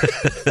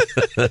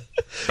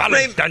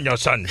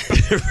 Danielson.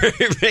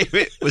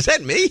 Was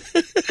that me?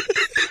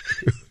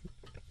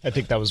 I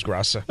think that was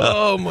Grassa.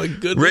 Oh, my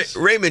goodness.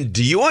 Raymond,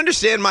 do you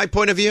understand my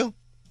point of view?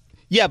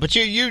 Yeah, but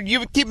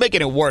you keep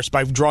making it worse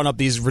by drawing up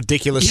these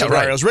ridiculous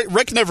scenarios. Right.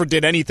 Rick never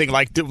did anything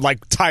like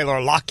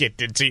Tyler Lockett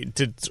did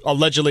to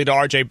allegedly to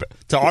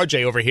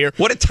RJ over here.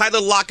 What did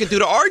Tyler Lockett do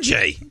to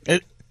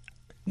RJ?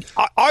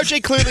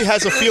 RJ clearly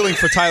has a feeling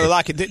for Tyler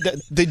Lockett.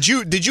 Did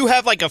you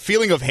have like a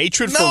feeling of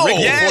hatred for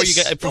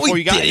Rick before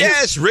you got here?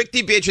 Yes, Rick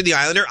DiPietro, the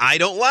Islander, I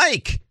don't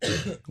like.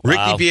 Rick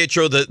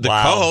DiPietro, the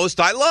co-host,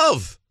 I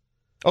love.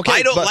 Okay,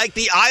 I don't like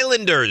the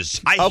Islanders.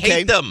 I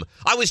hate them.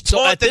 I was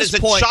taught that as a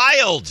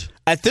child.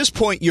 At this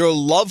point, your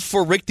love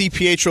for Rick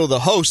DiPietro, the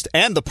host,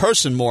 and the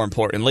person, more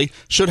importantly,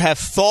 should have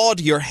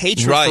thawed your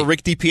hatred for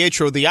Rick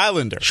DiPietro, the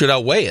Islander. Should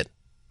outweigh it.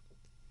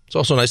 It's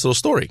also a nice little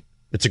story.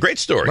 It's a great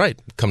story. Right.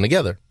 Come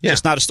together. Yeah.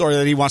 It's not a story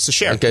that he wants to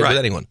share. Okay, with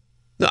anyone.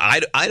 No,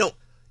 I don't.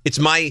 It's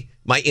my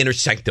inner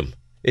sanctum.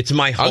 It's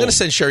my home. I'm going to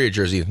send Sherry a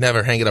jersey.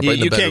 Never hang it up right in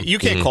the bedroom. You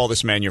can't call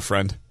this man your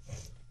friend.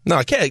 No,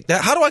 I can't.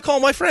 How do I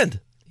call my friend?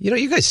 You know,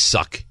 you guys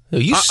suck. No,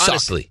 you suck.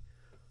 Honestly.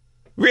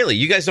 Really,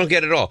 you guys don't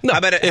get it all. No,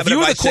 if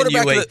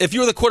you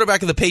were the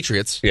quarterback of the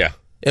Patriots,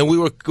 and we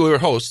were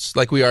hosts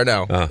like we are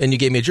now, and you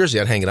gave me a jersey,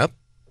 I'd hang it up.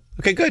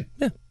 Okay, good.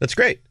 Yeah, that's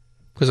great.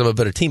 Because I'm a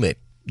better teammate.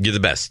 You're the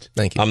best.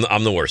 Thank you.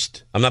 I'm the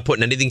worst. I'm not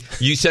putting anything.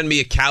 You send me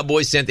a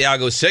Cowboys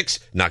Santiago 6,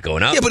 not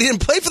going up. Yeah, but he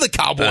didn't play for the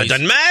Cowboys.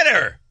 Doesn't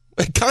matter.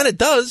 It kind of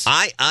does.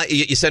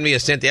 You send me a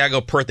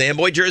Santiago Perth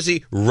Amboy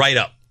jersey, right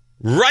up.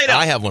 Right up.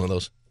 I have one of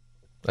those.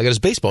 I got his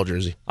baseball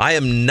jersey. I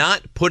am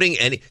not putting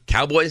any.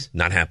 Cowboys,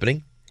 not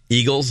happening.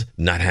 Eagles,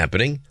 not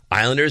happening.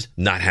 Islanders,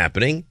 not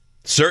happening.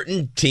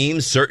 Certain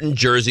teams, certain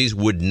jerseys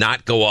would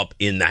not go up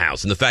in the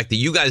house. And the fact that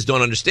you guys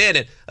don't understand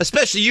it,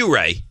 especially you,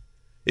 Ray,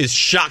 is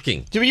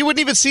shocking. You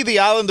wouldn't even see the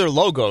Islander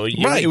logo.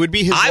 It would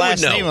be his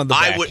last name on the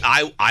back.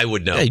 I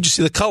would know. Yeah, you just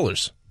see the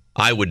colors.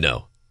 I would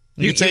know.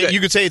 You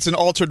could say it's an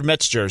altered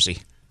Mets jersey.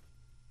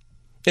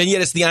 And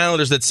yet it's the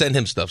Islanders that send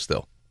him stuff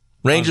still.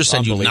 Rangers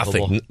send you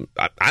nothing.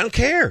 I don't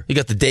care. You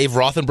got the Dave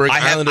Rothenberg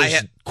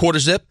Islanders quarter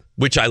zip.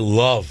 Which I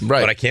love,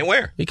 but I can't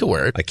wear. You can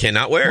wear it. I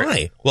cannot wear it.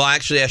 Why? Well, I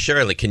actually asked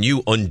Sharon, can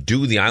you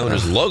undo the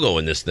Islanders logo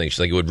in this thing? She's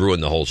like, it would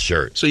ruin the whole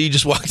shirt. So you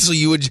just walk. So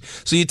you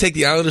take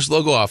the Islanders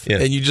logo off,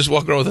 and you just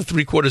walk around with a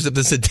 3/4 zip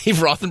that said Dave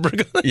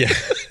Rothenberg on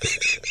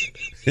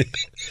it.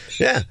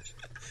 Yeah.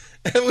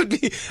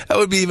 That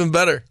would be even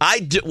better.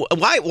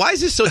 Why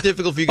is this so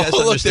difficult for you guys to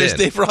understand? There's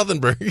Dave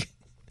Rothenberg. It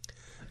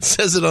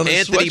says it on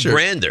his Anthony sweatshirt.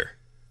 Brander.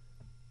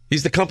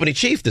 He's the company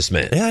chief, this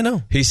man. Yeah, I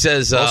know. He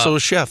says... also a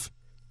chef.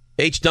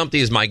 H. Dumpty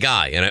is my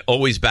guy, and I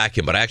always back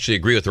him, but I actually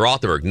agree with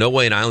Rothenberg. No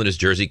way an Islanders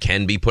jersey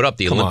can be put up.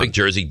 The Olympic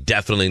jersey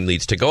definitely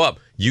needs to go up.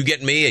 You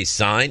get me a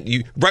sign.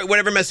 You write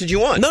whatever message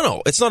you want.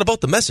 No. It's not about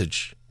the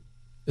message.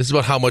 It's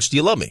about how much do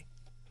you love me.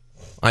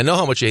 I know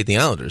how much you hate the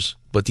Islanders,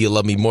 but do you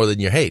love me more than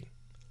you hate?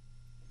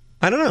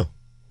 I don't know.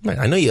 Right,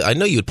 I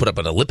know you'd put up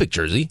an Olympic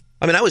jersey.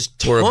 I mean, I was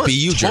or a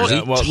BU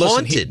jersey. Taunted.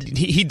 Listen,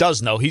 he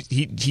does know.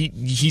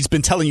 He's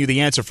been telling you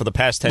the answer for the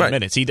past 10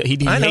 minutes. He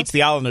hates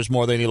the Islanders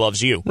more than he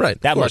loves you. Right,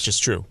 that much is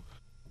true.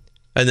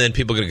 And then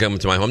people are going to come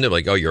into my home. They're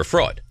like, "Oh, you're a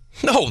fraud."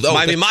 No.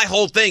 I mean, my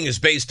whole thing is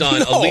based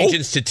on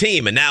allegiance to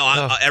team, and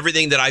now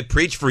everything that I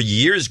preached for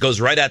years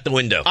goes right out the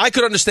window. I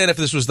could understand if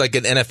this was like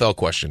an NFL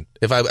question.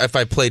 If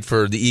I played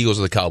for the Eagles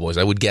or the Cowboys,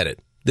 I would get it.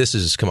 This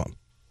is come on,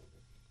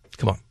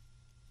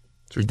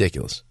 it's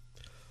ridiculous.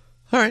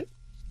 All right.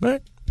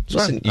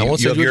 Listen, I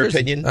won't you send have you your a jersey.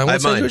 opinion. I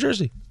won't send you a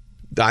jersey.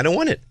 I don't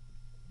want it.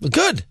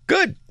 Good.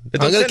 Don't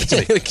send it to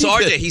me. So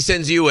RJ, he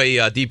sends you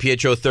a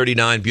DiPietro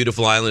 39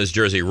 Beautiful Islanders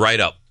jersey right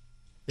up.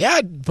 Yeah,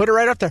 I'd put it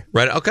right up there.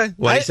 Right. Okay.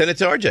 Why don't you send it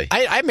to RJ?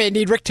 I may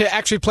need Rick to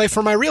actually play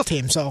for my real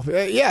team. So,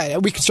 yeah,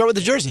 we can start with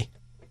the jersey.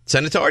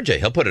 Send it to RJ.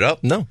 He'll put it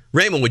up. No.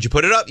 Raymond, would you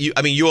put it up?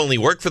 You only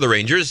work for the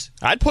Rangers.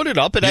 I'd put it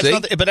up.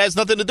 It has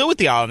nothing to do with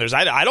the Islanders.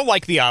 I don't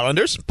like the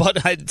Islanders, but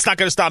it's not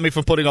going to stop me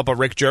from putting up a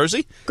Rick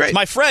jersey. Great. It's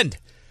my friend.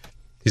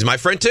 He's my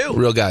friend, too.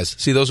 Real guys.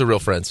 See, those are real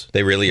friends.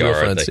 They really are,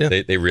 friends, aren't they?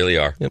 yeah. They really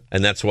are. Yep.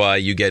 And that's why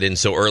you get in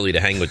so early to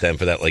hang with them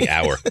for that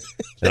hour.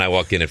 And I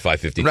walk in at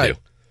 5:52. Right.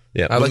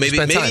 Yeah, well, maybe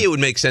it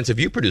would make sense if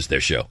you produced their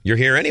show. You're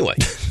here anyway.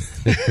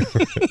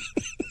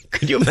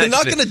 Could you imagine? They're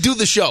not going to do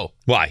the show.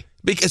 Why?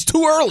 Because it's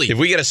too early. If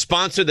we get a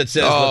sponsor that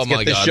says, let's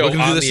get this show We're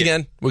going to do this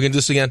again? We're going to do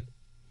this again?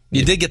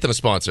 You did get them a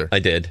sponsor. I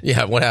did.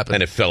 Yeah, what happened?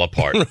 And it fell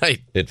apart.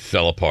 Right. It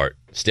fell apart.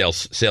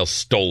 Sales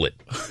stole it.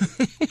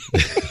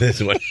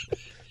 That's what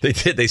they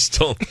did. They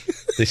stole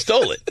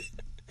it.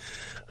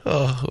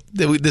 Oh,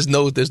 there's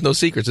no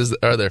secrets,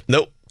 are there?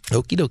 Nope.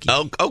 Okie dokie.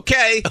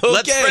 Okay.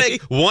 Let's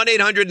break.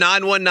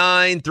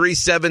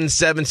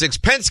 1-800-919-3776.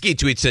 Penske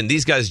tweets in,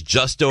 these guys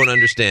just don't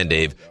understand,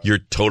 Dave. You're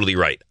totally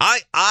right.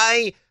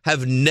 I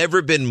have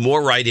never been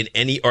more right in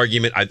any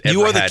argument I've ever had.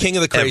 You are the king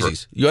of the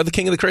crazies. Ever. You are the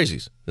king of the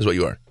crazies, is what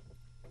you are.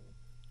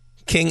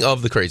 King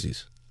of the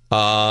crazies.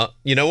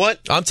 You know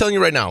what? I'm telling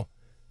you right now,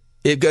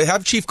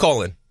 have Chief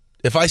call in.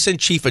 If I send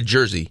Chief a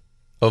jersey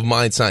of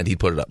mine signed, he'd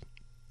put it up.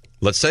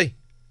 Let's see.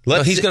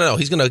 He's gonna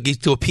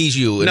to appease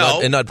you.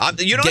 And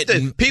not you don't have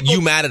to. People, you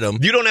mad at him.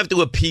 You don't have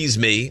to appease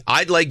me.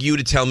 I'd like you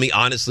to tell me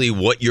honestly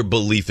what your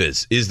belief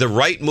is. Is the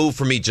right move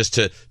for me just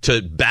to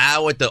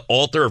bow at the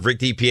altar of Rick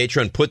DiPietro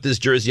and put this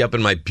jersey up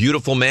in my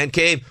beautiful man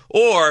cave,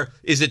 or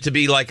is it to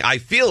be like I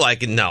feel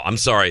like? No, I'm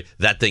sorry,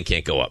 that thing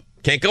can't go up.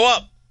 Can't go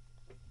up.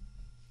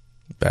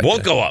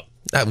 Won't go up.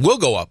 Will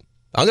go up.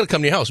 I'm gonna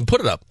come to your house and put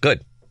it up.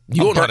 Good.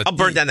 I'll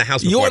burn down the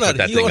house before I put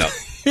that thing up.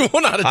 You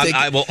won't know how to take it.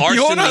 I will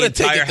arson the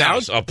entire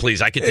house. Oh,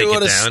 please, I can take it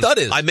down. Stud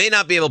is. I may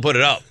not be able to put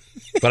it up,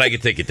 but I can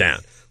take it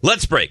down.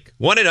 Let's break.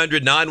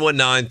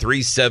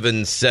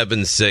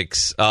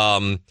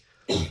 1-800-919-3776.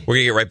 We're going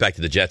to get right back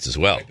to the Jets as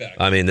well.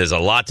 I mean, there's a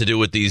lot to do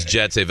with these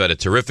Jets. They've had a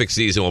terrific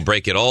season. We'll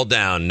break it all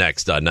down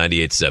next on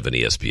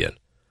 98.7 ESPN.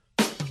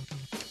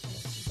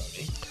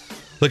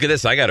 Look at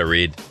this. I got to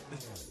read.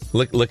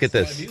 Look at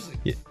this.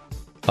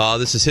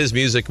 This is his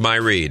music, my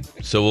read.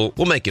 So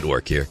we'll make it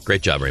work here.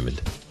 Great job, Raymond.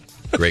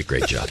 Great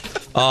job.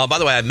 By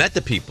the way, I met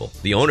the people.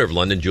 The owner of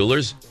London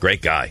Jewelers,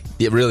 great guy.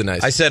 Yeah, really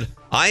nice. I said,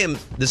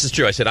 this is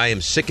true. I said, I am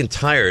sick and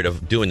tired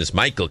of doing this.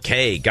 Michael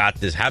K. got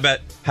this. How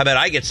about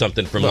I get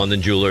something from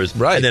London Jewelers?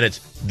 Right. And then it's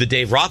the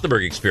Dave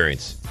Rothenberg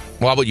experience.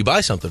 Well, how about you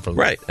buy something from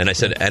them? Right. And I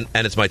said, and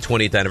it's my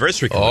 20th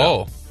anniversary coming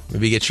up.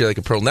 Maybe get you like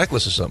a pearl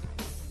necklace or something.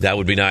 That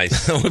would be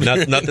nice.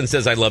 Nothing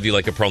says I love you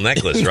like a pearl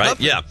necklace, right?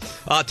 Yeah.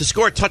 To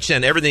score a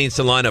touchdown, everything needs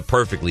to line up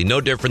perfectly. No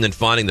different than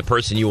finding the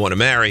person you want to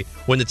marry.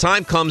 When the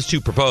time comes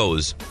to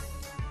propose,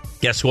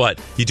 guess what?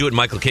 You do what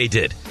Michael K.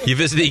 did. You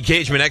visit the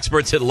engagement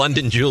experts at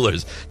London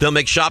Jewelers. They'll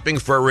make shopping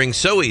for a ring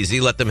so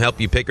easy. Let them help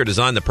you pick or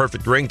design the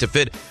perfect ring to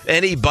fit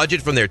any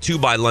budget from their 2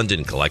 by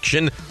London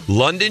collection.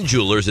 London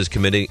Jewelers is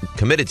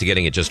committed to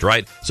getting it just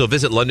right. So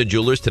visit London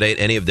Jewelers today at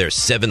any of their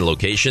 7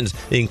 locations,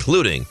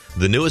 including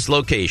the newest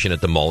location at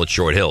the Mall at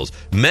Short Hills.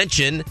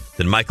 Mention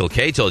that Michael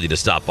K. told you to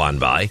stop on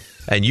by,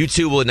 and you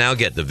too will now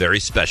get the very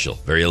special,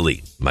 very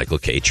elite Michael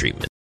K.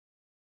 treatment.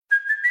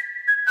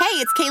 Hey,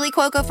 it's Kaylee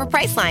Cuoco for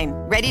Priceline.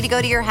 Ready to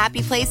go to your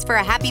happy place for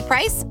a happy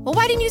price? Well,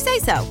 why didn't you say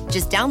so?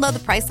 Just download the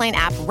Priceline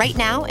app right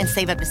now and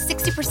save up to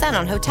 60%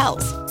 on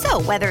hotels.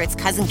 So whether it's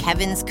Cousin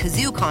Kevin's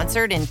Kazoo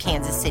Concert in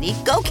Kansas City,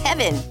 go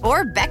Kevin,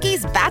 or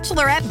Becky's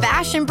Bachelorette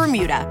Bash in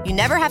Bermuda, you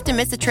never have to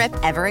miss a trip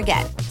ever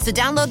again. So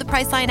download the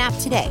Priceline app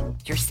today.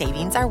 Your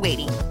savings are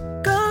waiting.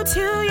 Go to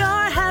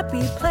your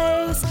happy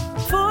place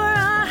for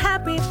a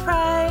happy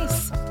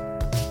price.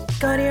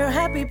 Go to your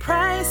happy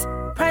price,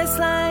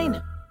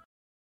 Priceline.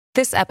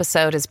 This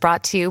episode is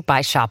brought to you by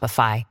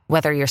Shopify.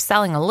 Whether you're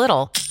selling a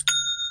little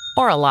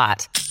or a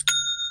lot,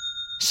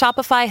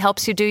 Shopify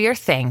helps you do your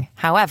thing,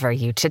 however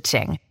you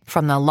cha-ching.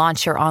 From the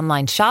launch your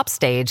online shop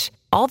stage,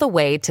 all the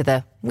way to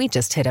the we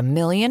just hit 1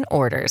 million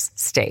orders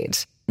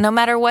stage. No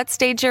matter what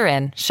stage you're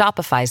in,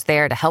 Shopify's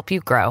there to help you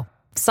grow.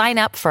 Sign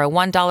up for a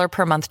 $1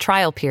 per month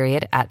trial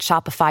period at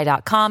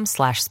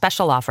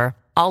shopify.com/special offer,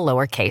 all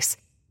lowercase.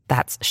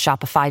 That's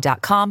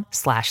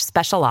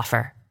shopify.com/special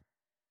offer.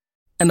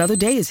 Another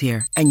day is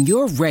here, and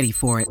you're ready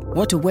for it.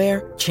 What to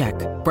wear? Check.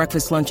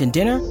 Breakfast, lunch, and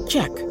dinner?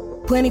 Check.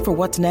 Planning for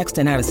what's next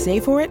and how to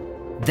save for it?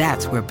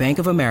 That's where Bank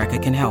of America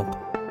can help.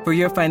 For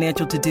your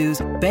financial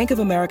to-dos, Bank of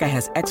America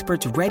has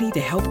experts ready to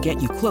help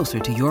get you closer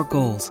to your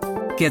goals.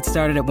 Get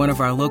started at one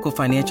of our local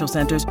financial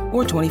centers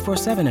or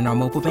 24/7 in our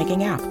mobile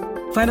banking app.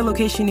 Find a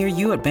location near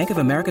you at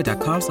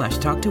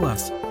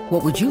bankofamerica.com/talktous.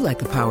 What would you like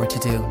the power to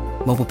do?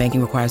 Mobile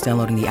banking requires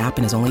downloading the app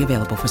and is only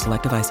available for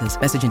select devices.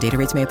 Message and data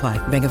rates may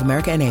apply. Bank of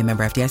America NA,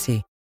 member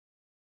FDIC.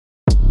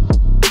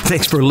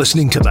 Thanks for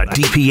listening to the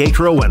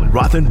DiPietro and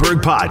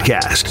Rothenberg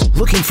podcast.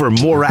 Looking for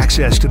more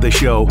access to the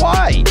show?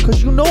 Why?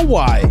 Because you know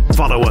why.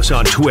 Follow us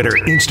on Twitter,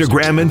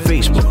 Instagram, and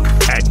Facebook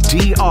at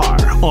DR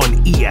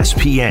on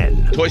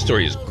ESPN. Toy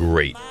Story is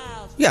great.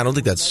 Yeah, I don't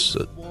think that's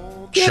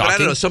Yeah, shocking. I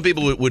don't know. Some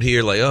people would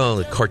hear like, oh,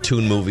 the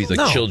cartoon movies,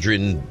 like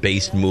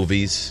children-based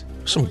movies.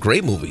 Some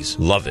great movies.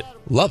 Love it.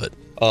 Love it.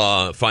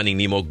 Finding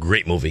Nemo,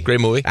 great movie. Great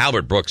movie.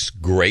 Albert Brooks,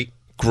 great.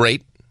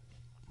 Great.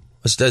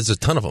 There's a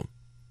ton of them.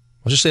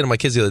 I was just saying to my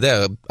kids the other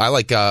day, I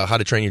like How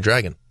to Train Your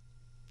Dragon.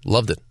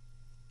 Loved it.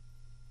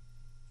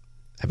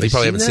 You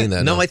probably haven't seen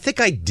that. No, I think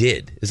I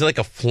did. Is it like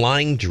a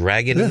flying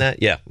dragon in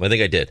that? Yeah, I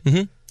think I did.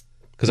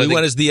 Because we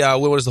went as the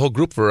whole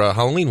group for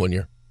Halloween one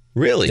year.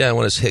 Really? Yeah,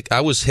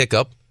 I was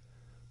Hiccup.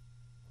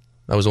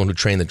 I was the one who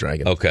trained the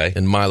dragon. Okay.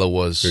 And Milo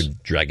was... Your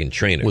dragon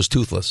trainer. Was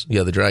Toothless.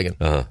 Yeah, the dragon.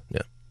 Uh-huh.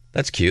 Yeah.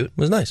 That's cute. It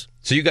was nice.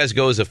 So you guys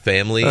go as a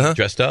family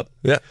dressed up?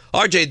 Yeah.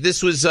 RJ,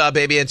 this was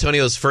baby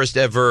Antonio's first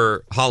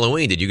ever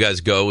Halloween. Did you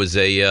guys go as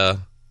a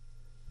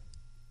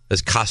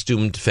as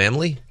costumed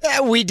family?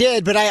 Yeah, we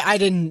did, but I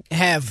didn't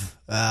have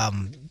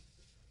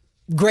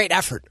great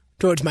effort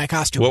towards my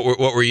costume.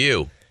 What were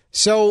you?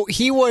 So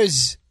he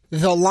was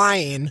the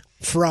lion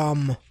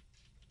from...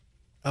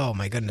 Oh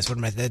my goodness! What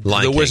am I?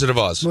 The Wizard of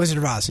Oz. Wizard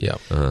of Oz. Yeah.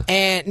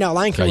 And no,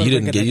 Lion King. You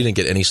didn't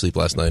get any sleep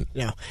last night.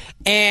 No.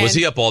 And was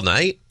he up all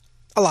night?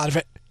 A lot of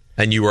it.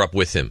 And you were up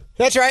with him.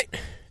 That's right.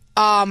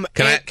 Can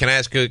I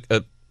ask a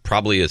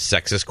probably a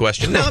sexist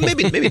question? No,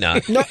 maybe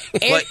not. No,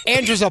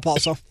 Andrew's up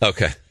also.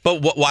 Okay,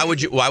 but why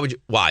would you?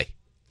 Why?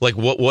 Like,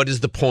 what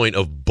is the point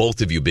of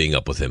both of you being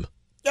up with him?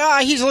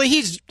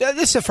 He's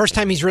this is the first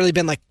time he's really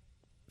been like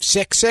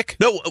sick.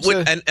 No,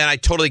 and I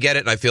totally get it,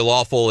 and I feel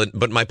awful.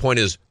 But my point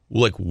is,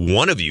 like,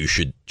 one of you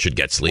should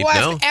get sleep.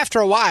 Well, after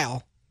a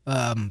while,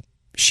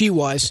 she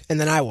was, and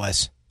then I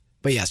was.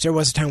 But yes, there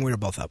was a time we were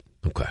both up.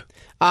 Okay.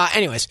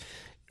 Anyways,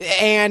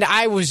 and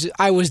I was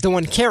the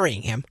one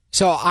carrying him,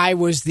 so I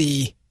was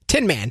the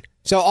Tin Man.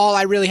 So all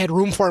I really had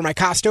room for in my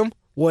costume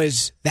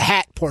was the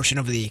hat portion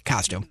of the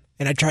costume,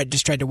 and I tried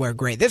to wear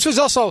gray. This was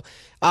also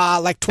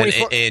like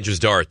 24. And Andrew's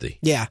Dorothy.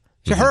 Yeah.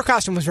 So her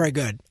costume was very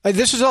good.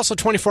 This was also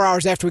 24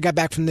 hours after we got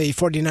back from the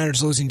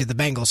 49ers losing to the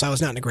Bengals. So I was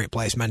not in a great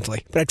place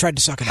mentally, but I tried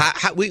to suck it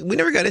up. We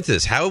never got into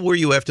this. How were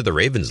you after the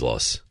Ravens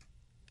loss?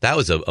 That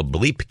was a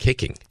bleep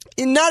kicking.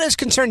 Not as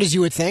concerned as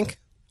you would think.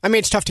 I mean,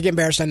 it's tough to get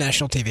embarrassed on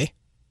national TV,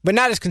 but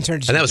not as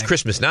concerned as you would think. And that was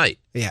Christmas night.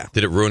 Yeah.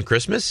 Did it ruin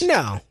Christmas?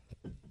 No.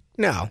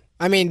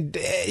 I mean,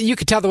 you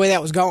could tell the way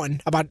that was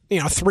going. About 3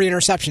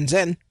 interceptions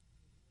in.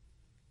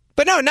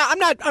 But no, I'm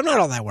not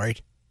all that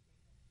worried.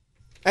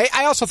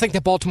 I also think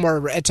that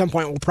Baltimore at some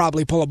point will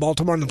probably pull a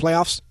Baltimore in the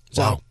playoffs.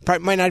 So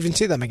probably might not even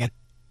see them again.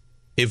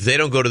 If they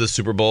don't go to the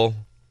Super Bowl,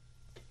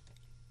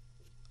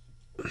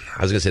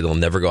 I was going to say they'll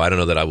never go. I don't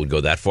know that I would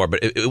go that far,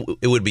 but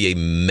it would be a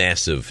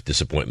massive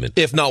disappointment.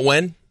 If not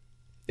when?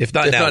 If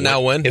not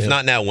now, when? If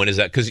not now, when is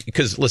that?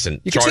 Because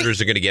listen,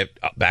 Chargers are going to get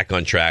back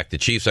on track. The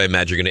Chiefs, I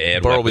imagine, are going to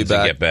add weapons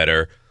and get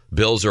better.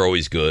 Bills are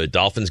always good.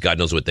 Dolphins, God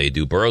knows what they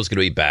do. Burrow's going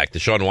to be back.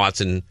 Deshaun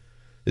Watson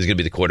is going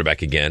to be the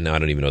quarterback again. Now, I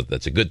don't even know if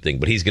that's a good thing,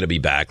 but he's going to be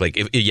back. Like,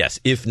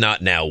 if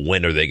not now,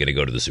 when are they going to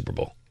go to the Super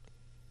Bowl?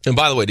 And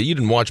by the way, you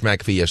didn't watch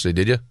McAfee yesterday,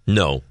 did you?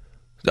 No.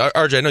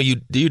 RJ, I know you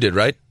did,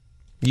 right?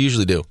 You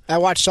usually do. I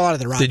watched a lot of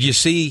the Rockets. Did you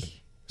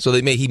see? So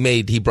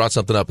he brought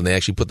something up, and they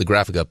actually put the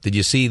graphic up. Did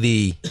you see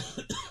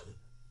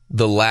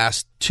the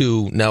last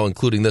two, now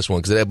including this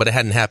one, but it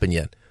hadn't happened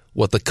yet,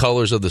 what the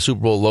colors of the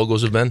Super Bowl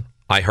logos have been?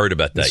 I heard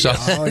about that,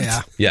 yes. Oh,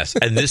 yeah. Yes,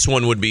 and this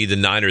one would be the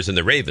Niners and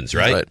the Ravens,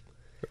 right?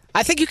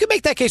 I think you could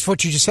make that case for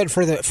what you just said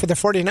for the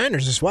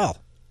 49ers as well.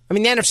 I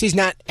mean, the NFC's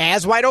not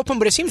as wide open,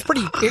 but it seems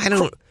pretty... I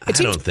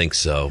don't think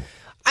so.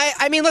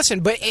 I mean,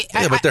 listen, but...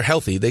 but they're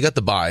healthy. They got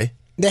the bye.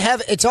 They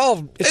have... It's all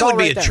would right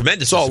be a there.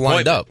 tremendous all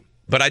lined up.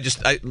 But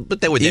but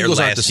they were there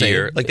last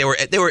year. Like they were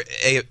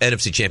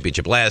NFC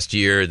Championship last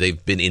year.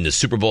 They've been in the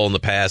Super Bowl in the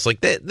past. Like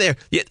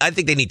I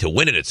think they need to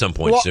win it at some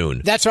point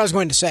soon. That's what I was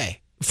going to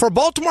say. For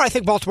Baltimore, I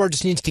think Baltimore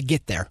just needs to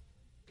get there.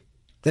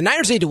 The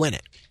Niners need to win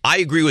it. I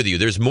agree with you.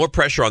 There's more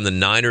pressure on the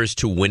Niners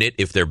to win it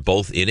if they're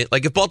both in it.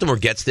 Like if Baltimore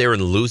gets there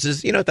and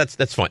loses,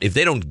 that's fine. If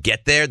they don't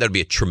get there, that'd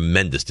be a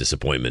tremendous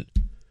disappointment.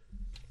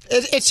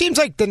 It seems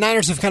like the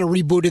Niners have kind of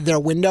rebooted their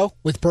window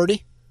with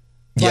Purdy.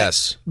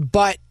 Yes.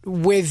 But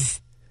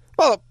with...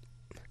 Well,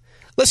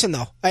 listen,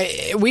 though.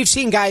 We've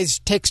seen guys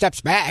take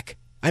steps back.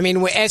 I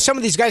mean, as some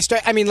of these guys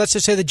start... I mean, let's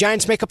just say the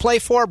Giants make a play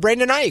for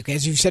Brandon Ayuk,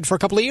 as you've said for a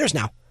couple of years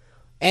now.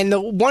 And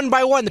one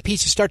by one, the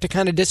pieces start to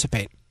kind of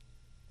dissipate.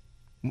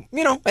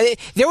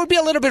 There would be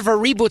a little bit of a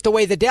reboot the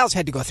way the Dallas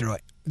had to go through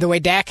it. The way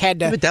Dak had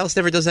to... But Dallas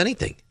never does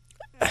anything.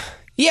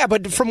 Yeah,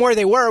 but from where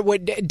they were,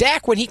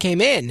 Dak, when he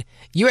came in,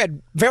 you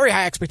had very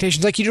high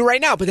expectations like you do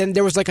right now, but then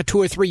there was like a 2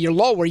 or 3 year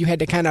lull where you had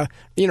to kind of,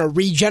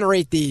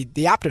 regenerate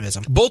the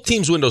optimism. Both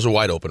teams' windows are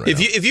wide open right now.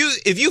 If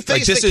you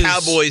face the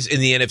Cowboys in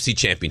the NFC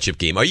Championship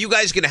game, are you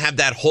guys going to have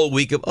that whole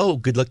week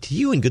of, good luck to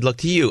you and good luck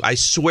to you? I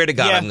swear to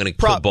God, I'm going to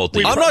kill both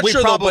of you. I'm not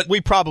sure, though, but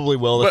we probably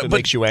will if it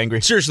makes you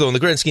angry. Seriously, though, in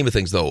the grand scheme of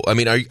things, though, I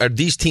mean, are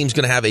these teams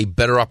going to have a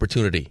better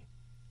opportunity?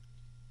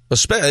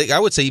 I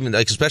would say even,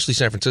 especially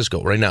San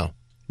Francisco right now.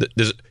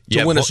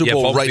 To win a Super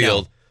Bowl right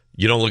now.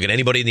 You don't look at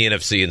anybody in the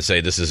NFC and say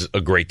this is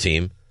a great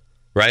team,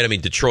 right? I mean,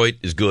 Detroit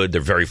is good.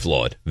 They're very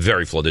flawed.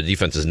 Very flawed. Their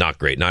defense is not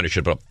great. Niners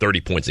should put up 30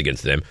 points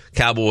against them.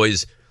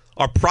 Cowboys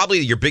are probably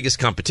your biggest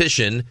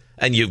competition,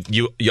 and you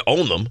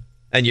own them,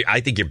 and I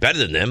think you're better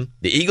than them.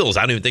 The Eagles,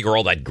 I don't even think are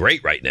all that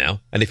great right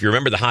now. And if you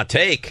remember the hot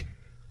take,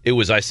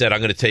 I said I'm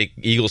going to take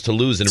Eagles to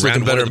lose in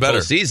round one of the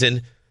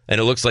postseason. And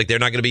it looks like they're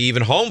not going to be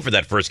even home for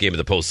that first game of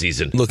the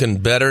postseason. Looking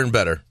better and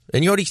better.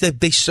 And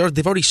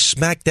they've already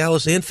smacked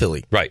Dallas and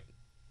Philly. Right.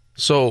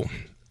 So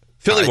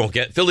Philly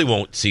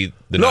won't see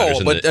the Niners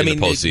in the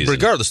postseason.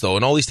 Regardless, though,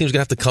 and all these teams are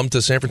going to have to come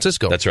to San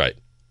Francisco. That's right.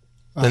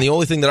 And the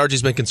only thing that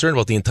RJ's been concerned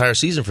about the entire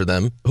season for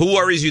them, who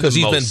worries you the most?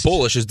 Because he's been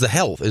bullish, is the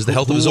health of his own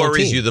team. Who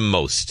worries you the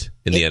most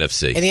in the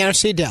NFC? In the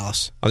NFC,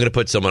 Dallas. I'm going to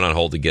put someone on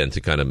hold again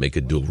to kind of make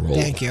a dual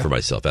role for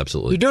myself.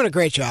 Absolutely. You're doing a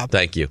great job.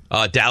 Thank you.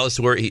 Dallas,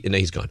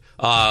 he's gone.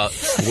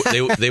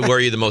 They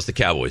worry you the most, the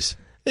Cowboys.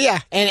 Yeah,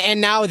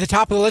 and now at the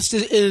top of the list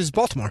is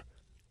Baltimore.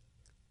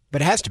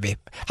 But it has to be.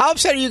 How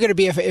upset are you going to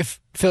be if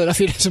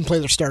Philadelphia doesn't play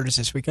their starters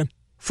this weekend?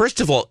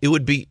 First of all, it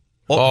would be...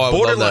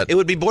 it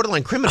would be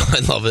borderline criminal. I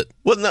love it.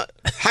 Well, no,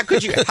 how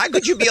could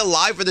you be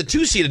alive for the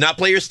 2 seed and not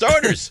play your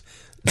starters?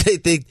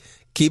 they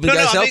keeping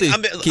guys healthy.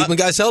 Keeping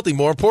guys healthy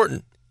more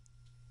important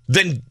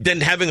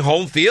than having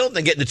home field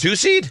and getting the 2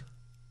 seed.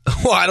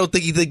 Well, I don't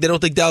think they don't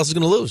think Dallas is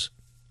going to lose.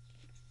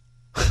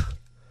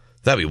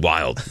 That'd be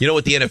wild. You know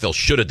what the NFL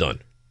should have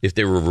done if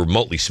they were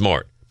remotely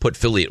smart? Put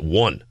Philly at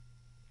 1,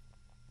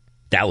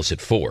 Dallas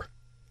at 4.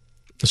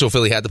 So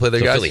Philly had to play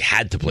their guys. Philly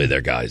had to play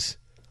their guys.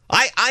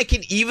 I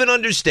can even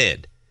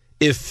understand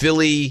if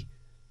Philly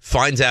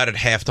finds out at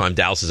halftime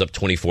Dallas is up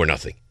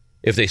 24-0.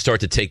 If they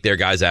start to take their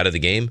guys out of the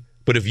game.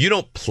 But if you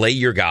don't play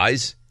your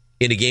guys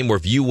in a game where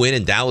if you win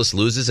and Dallas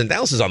loses, and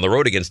Dallas is on the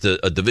road against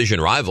a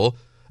division rival,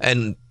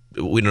 and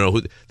we don't know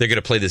who they're going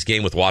to play this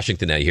game with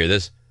Washington now. You hear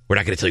this? We're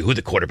not going to tell you who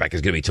the quarterback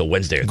is going to be till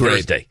Wednesday or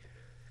Thursday.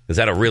 Because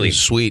that'll really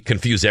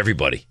confuse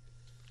everybody.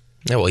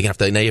 Yeah, well, you have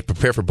to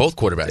prepare for both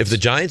quarterbacks. If the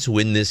Giants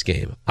win this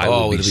game, I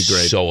would be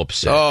so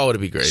upset. Oh,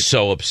 it'd be great.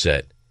 So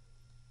upset.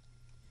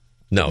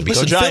 No,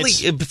 because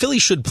Philly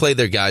should play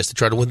their guys to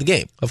try to win the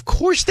game. Of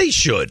course they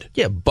should.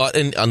 Yeah, but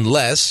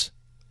unless...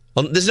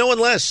 there's no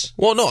unless.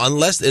 Well, no,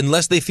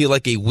 unless they feel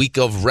like a week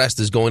of rest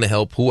is going to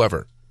help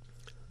whoever.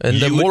 And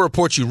the more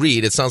reports you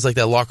read, it sounds like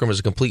that locker room is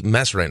a complete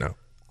mess right now.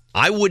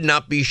 I would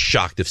not be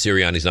shocked if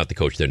Sirianni's not the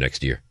coach there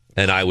next year.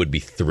 And I would be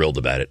thrilled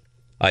about it.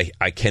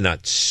 I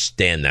cannot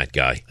stand that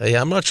guy.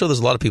 Yeah, I'm not sure there's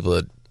a lot of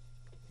people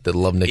that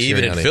love Nick Sirianni.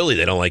 Even in Philly,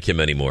 they don't like him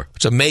anymore.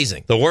 It's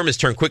amazing. The worm has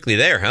turned quickly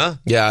there, huh?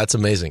 Yeah, it's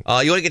amazing.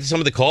 You want to get to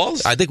some of the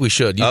calls? I think we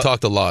should. You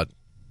talked a lot.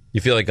 You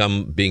feel like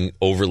I'm being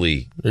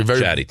overly very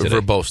chatty today?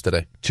 Verbose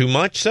today. Too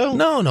much, so?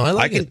 No, I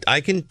like it.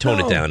 I can tone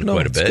it down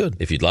quite a bit, good.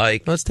 if you'd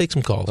like. Let's take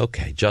some calls.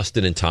 Okay,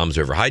 Justin in Tom's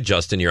River. Hi,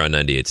 Justin. You're on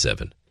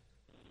 98.7.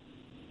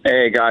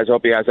 Hey, guys.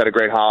 Hope you guys had a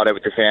great holiday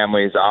with your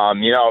families.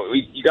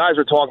 You guys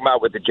were talking about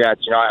with the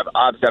Jets.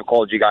 I've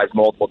called you guys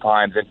multiple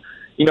times. And,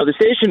 the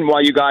station,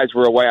 while you guys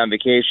were away on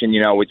vacation,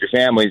 with your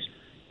families,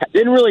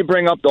 didn't really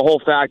bring up the whole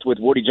fact with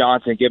Woody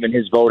Johnson giving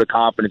his vote of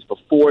confidence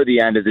before the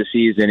end of the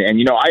season. And,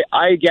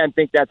 I again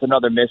think that's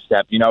another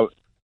misstep.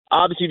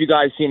 Obviously, you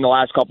guys seen the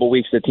last couple of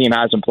weeks, the team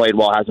hasn't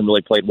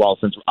really played well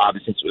since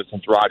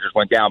Rodgers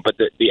went down. But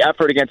the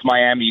effort against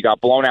Miami, you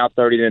got blown out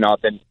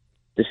 30-0.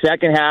 The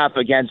second half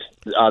against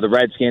the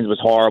Redskins was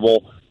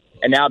horrible.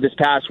 And now this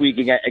past week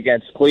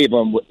against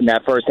Cleveland, in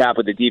that first half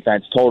of the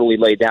defense, totally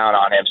laid down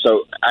on him.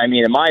 So, in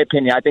my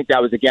opinion, I think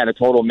that was, again, a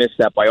total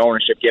misstep by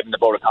ownership, giving the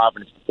vote of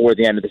confidence before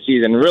the end of the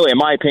season. Really, in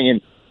my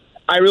opinion,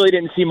 I really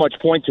didn't see much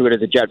point to it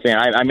as a Jet fan.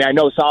 I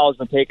know Salah's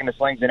been taking the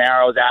slings and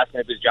arrows,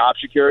 asking if his job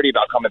security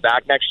about coming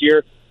back next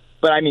year.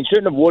 But,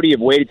 shouldn't Woody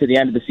have waited to the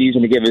end of the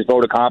season to give his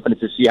vote of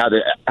confidence to see how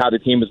the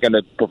team was going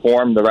to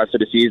perform the rest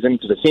of the season?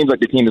 Because it seems like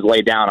the team is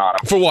laid down on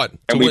him. For what?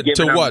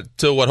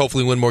 To what?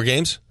 Hopefully win more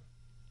games?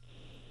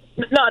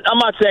 I'm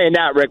not saying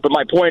that, Rick, but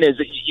my point is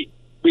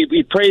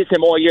we praised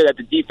him all year that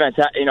the defense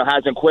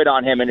hasn't quit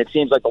on him, and it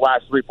seems like the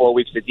last 3-4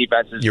 weeks the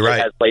defense has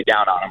laid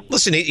down on him.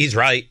 Listen, he's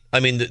right.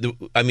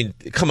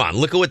 Come on,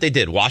 look at what they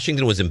did.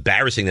 Washington was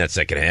embarrassing that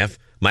second half.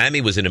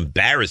 Miami was an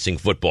embarrassing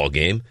football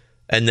game.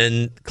 And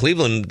then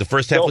Cleveland, the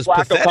first half was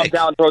pathetic. Flacco comes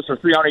down and throws for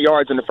 300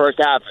 yards in the first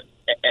half,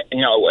 in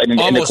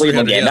the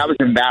Cleveland game. That was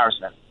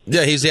embarrassing.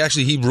 Yeah,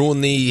 he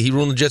ruined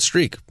the Jet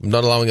streak,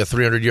 not allowing a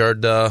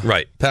 300-yard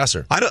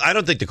passer. I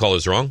don't think the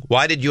caller's wrong.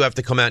 Why did you have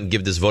to come out and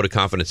give this vote of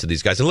confidence to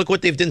these guys? And look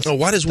what they've done. Oh,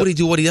 why does Woody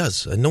do what he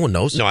does? No one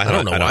knows. No, I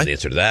don't know. I don't why. have the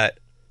answer to that.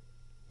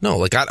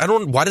 No, I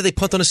don't. Why did they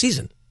punt on a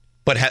season?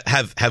 But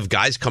have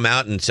guys come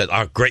out and said,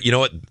 "Oh, great! You know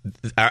what?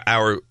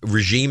 Our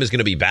regime is going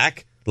to be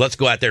back. Let's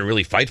go out there and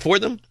really fight for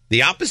them."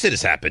 The opposite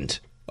has happened.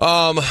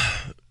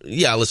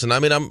 Yeah, listen,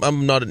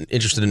 I'm not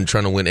interested in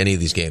trying to win any of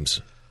these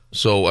games.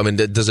 So,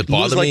 does it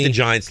bother me? Like the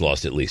Giants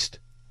lost, at least.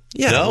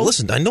 Yeah, no?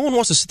 Listen, no one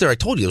wants to sit there. I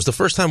told you, it was the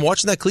first time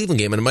watching that Cleveland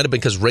game, and it might have been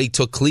because Ray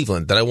took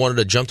Cleveland, that I wanted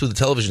to jump through the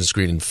television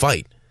screen and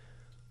fight.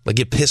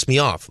 It pissed me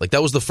off.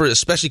 That was the first,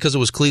 especially because it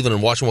was Cleveland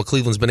and watching what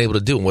Cleveland's been able to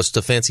do and what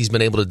Stefanski's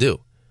been able to do.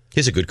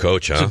 He's a good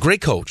coach, huh? He's a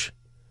great coach.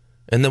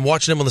 And then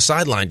watching him on the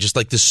sideline, just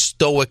this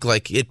stoic,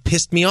 it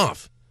pissed me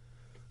off.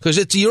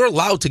 Because you're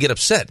allowed to get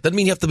upset. Doesn't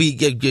mean you have to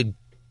be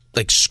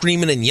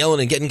screaming and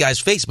yelling and getting guys'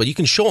 face, but you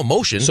can show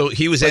emotion. So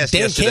he was asked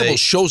yesterday. Dan Campbell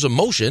shows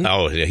emotion.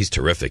 Oh, yeah, he's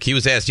terrific. He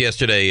was asked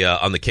yesterday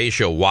on the K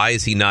Show, why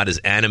is he not as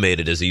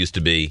animated as he used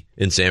to be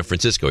in San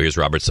Francisco? Here's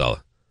Robert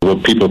Saleh.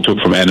 What people took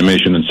from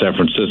animation in San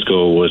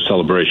Francisco was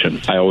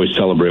celebration. I always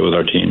celebrate with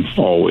our team,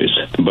 always.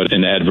 But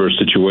in adverse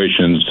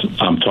situations,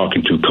 I'm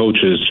talking to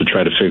coaches to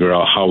try to figure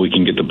out how we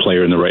can get the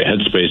player in the right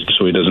headspace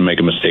so he doesn't make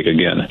a mistake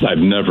again.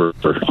 I've never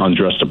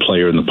undressed a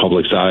player in the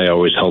public's eye. I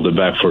always held it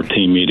back for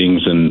team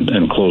meetings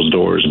and closed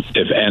doors.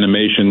 If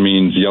animation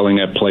means yelling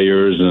at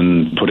players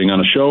and putting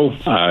on a show,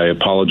 I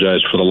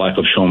apologize for the lack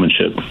of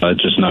showmanship.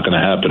 It's just not going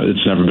to happen.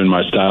 It's never been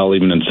my style,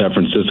 even in San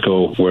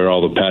Francisco, where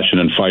all the passion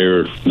and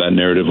fire, that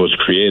narrative was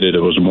created.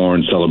 It was more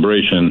in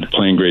celebration,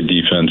 playing great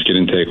defense,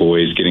 getting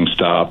takeaways, getting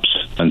stops,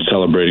 and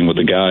celebrating with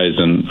the guys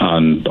and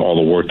on all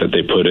the work that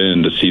they put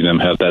in to see them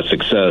have that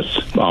success.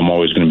 I'm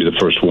always going to be the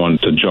first one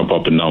to jump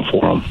up and down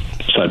for them,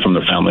 aside from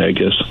their family, I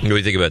guess. What do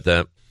you think about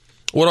that?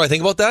 What do I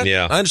think about that?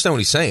 Yeah. I understand what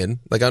he's saying.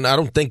 I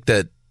don't think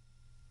that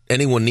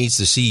anyone needs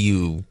to see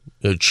you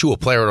chew a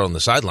player out on the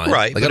sideline.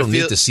 Right. I don't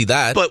need to see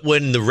that. But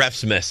when the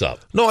refs mess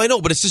up. No, I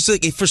know, but it's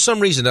just for some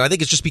reason, and I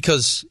think it's just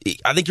because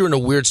I think you're in a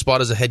weird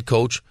spot as a head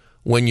coach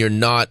when you're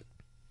not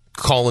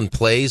calling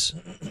plays.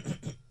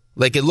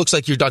 It looks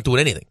like you're not doing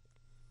anything.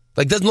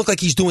 It doesn't look like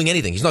he's doing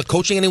anything. He's not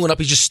coaching anyone up.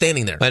 He's just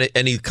standing there.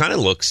 And he kind of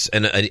looks,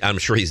 and I'm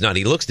sure he's not,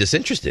 he looks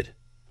disinterested.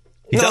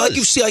 He does.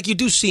 You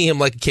do see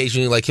him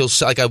occasionally,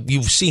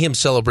 you see him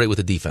celebrate with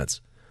the defense.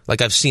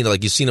 I've seen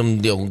it. You've seen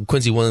him,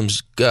 Quincy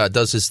Williams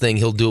does his thing.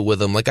 He'll do it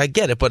with him. I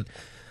get it, but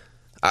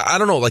I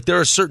don't know. There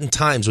are certain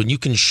times when you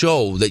can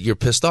show that you're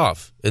pissed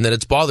off and that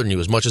it's bothering you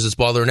as much as it's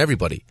bothering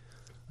everybody.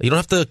 You don't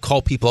have to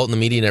call people out in the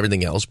media and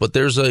everything else, but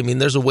there's a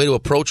way to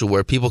approach it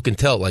where people can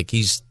tell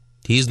he's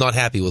not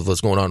happy with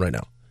what's going on right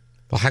now.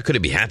 Well, how could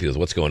it be happy with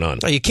what's going on?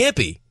 No, you can't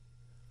be.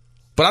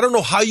 But I don't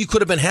know how you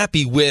could have been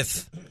happy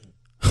with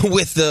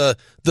the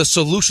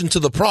solution to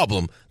the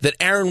problem that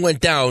Aaron went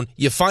down.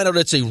 You find out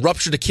it's a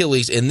ruptured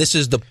Achilles, and this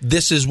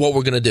is what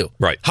we're going to do.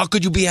 Right? How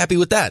could you be happy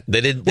with that?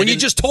 When you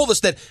just told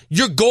us that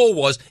your goal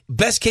was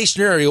best case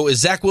scenario is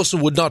Zach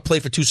Wilson would not play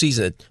for 2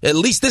 seasons, at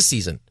least this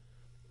season,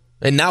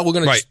 and now we're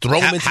going to just throw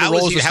him into the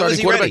role as a starting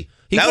quarterback.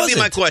 That would be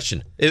my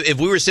question. If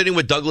we were sitting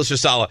with Douglas or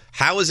Saleh,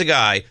 how is a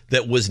guy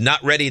that was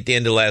not ready at the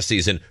end of last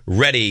season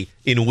ready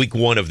in week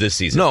 1 of this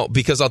season? No,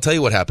 because I'll tell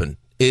you what happened.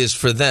 Is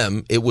for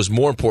them, it was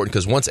more important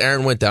because once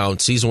Aaron went down,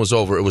 season was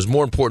over, it was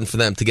more important for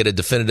them to get a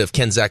definitive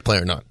can Zach play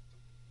or not.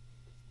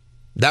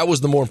 That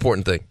was the more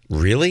important thing.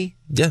 Really?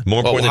 Yeah. More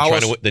important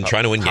than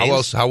trying to win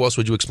games? How else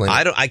would you explain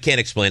it? I can't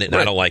explain it, and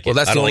I don't like it. Well,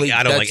 that's I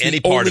don't like any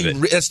part of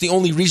it. That's the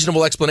only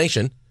reasonable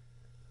explanation,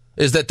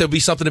 is that there'll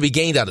be something to be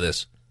gained out of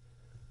this.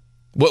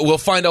 We'll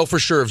find out for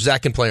sure if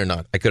Zach can play or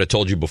not. I could have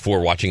told you before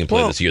watching him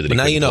play this year that he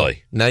couldn't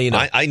play. Now you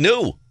know. I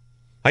knew.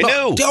 I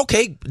knew.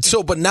 Okay,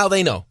 but now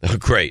they know.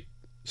 Great.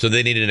 So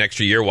they needed an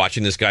extra year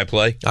watching this guy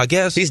play? I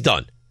guess. He's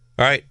done.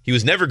 All right? He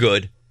was never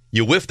good.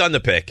 You whiffed on the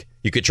pick.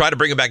 You could try to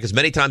bring him back as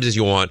many times as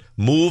you want.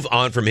 Move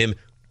on from him.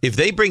 If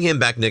they bring him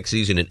back next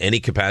season in any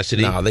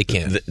capacity... No, they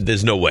can't.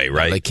 There's no way,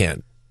 right? No, they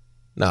can't.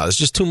 No, there's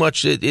just too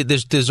much.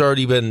 There's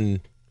already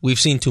been... We've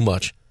seen too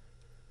much.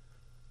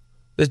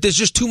 There's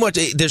just too much.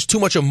 There's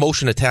too much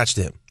emotion attached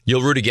to him.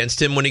 You'll root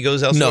against him when he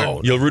goes elsewhere?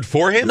 No. You'll root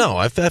for him? No,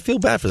 I feel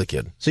bad for the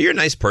kid. So you're a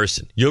nice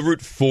person. You'll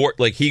root for,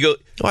 he goes...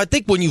 Well, I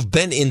think when you've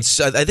been in...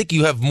 I think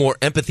you have more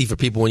empathy for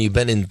people when you've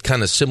been in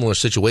kind of similar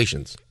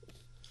situations.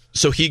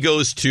 So he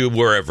goes to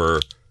wherever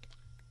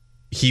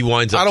he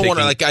winds up I don't want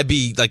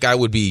to, I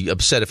would be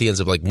upset if he ends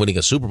up, winning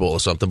a Super Bowl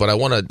or something, but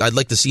I'd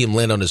like to see him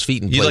land on his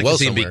feet and play well somewhere. You'd like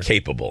to see him be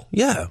capable.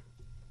 Yeah.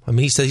 I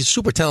mean, he's a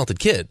super talented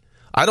kid.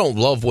 I don't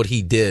love what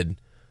he did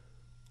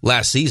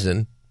last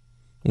season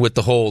with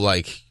the whole,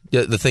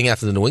 the thing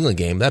after the New England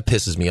game. That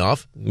pisses me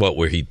off. What,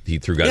 where he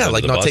threw guys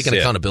under the bus? Not taking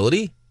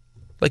accountability?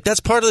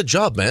 That's part of the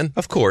job, man.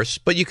 Of course.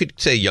 But you could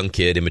say young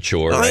kid,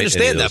 immature. I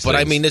understand that, but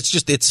I mean, there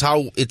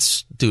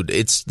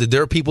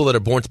are people that are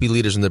born to be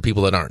leaders and there are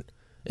people that aren't.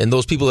 And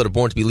those people that are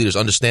born to be leaders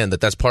understand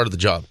that that's part of the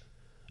job.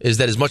 Is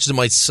that as much as it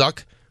might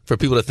suck for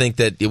people to think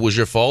that it was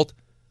your fault,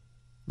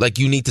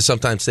 you need to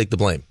sometimes take the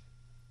blame.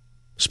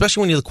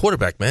 Especially when you're the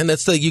quarterback, man.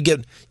 That's when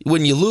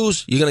you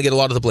lose, you're going to get a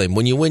lot of the blame.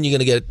 When you win, you're going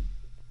to get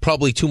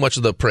probably too much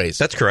of the praise.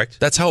 That's correct.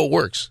 That's how it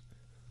works.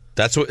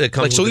 That's what it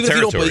comes with the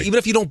territory. Even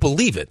if you don't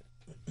believe it,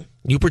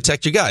 you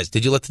protect your guys.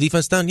 Did you let the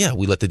defense down? Yeah,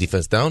 we let the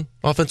defense down.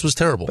 Offense was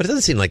terrible. But it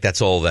doesn't seem like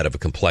that's all that of a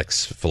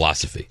complex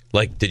philosophy.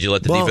 Did you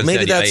let the defense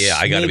down? Yeah,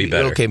 I got to be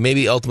better. Okay,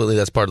 maybe ultimately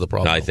that's part of the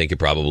problem. No, I think it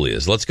probably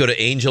is. Let's go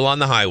to Angel on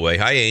the highway.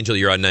 Hi, Angel.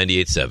 You're on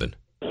 98.7.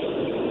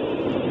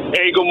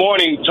 Hey, good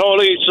morning.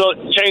 Totally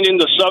changing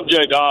the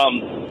subject.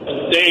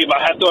 Dave,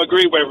 I have to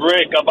agree with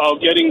Rick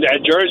about getting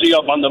that jersey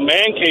up on the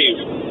man cave.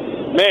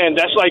 Man,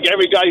 that's like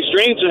every guy's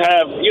dream to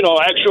have,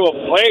 actual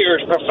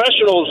players,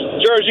 professionals,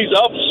 jerseys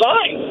up,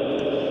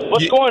 signed.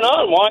 What's going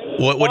on? Why?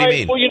 What do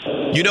you mean?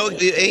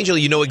 Angel,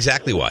 you know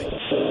exactly why.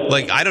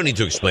 I don't need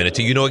to explain it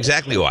to you. You know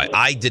exactly why.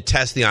 I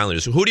detest the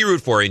Islanders. Who do you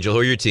root for, Angel? Who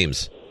are your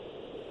teams?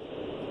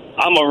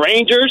 I'm a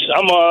Rangers,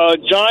 I'm a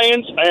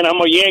Giants, and I'm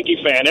a Yankee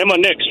fan. I'm a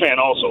Knicks fan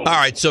also. All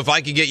right, so if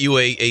I could get you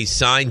a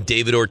signed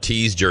David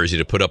Ortiz jersey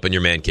to put up in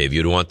your man cave,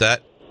 you'd want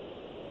that?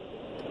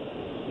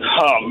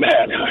 Oh,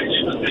 man.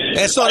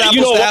 It's not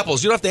apples to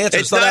apples. You don't have to answer.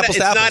 It's not apples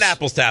to apples. It's not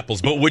apples to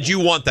apples, but would you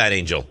want that,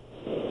 Angel?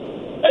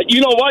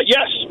 You know what?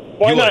 Yes.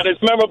 Why not?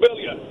 It's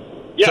memorabilia.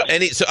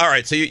 Yes. All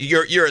right, so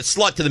you're a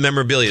slut to the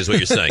memorabilia is what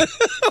you're saying.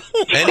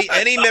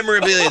 any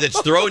memorabilia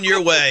that's thrown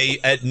your way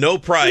at no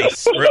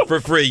price for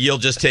free, you'll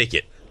just take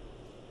it.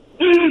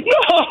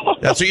 No.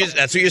 That's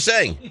what you're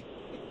saying.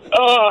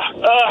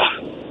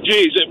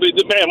 Geez,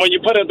 man, when you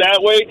put it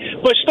that way,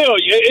 but still,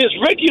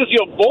 Ricky is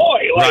your boy,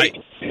 right?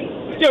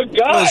 Your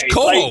guy, his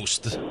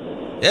co-host.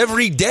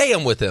 Every day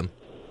I'm with him.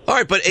 All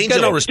right, but Angel, he's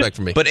got no respect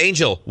for me. But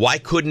Angel, why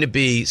couldn't it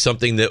be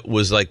something that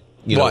was a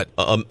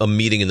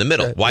meeting in the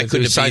middle? Why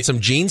couldn't it sign some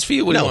jeans for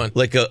you? What do you want?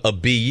 Like a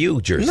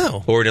BU jersey,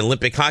 or an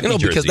Olympic hockey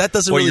jersey, because that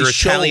doesn't really your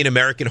show. Italian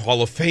American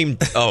Hall of Fame.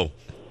 Oh,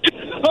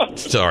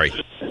 sorry.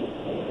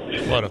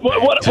 He's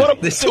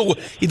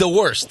the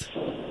worst.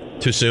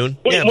 Too soon?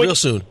 Real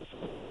soon.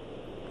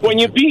 When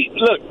you beat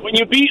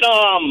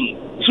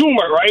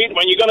Toomer, right?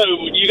 When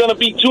you're gonna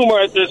beat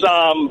Toomer at this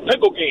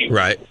pickle game,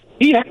 right?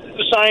 He has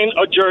to sign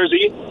a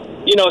jersey,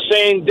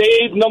 saying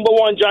Dave,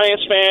 #1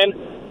 Giants fan,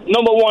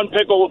 #1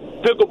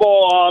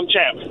 pickleball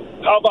champ.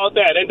 How about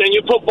that? And then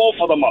you put both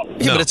of them up.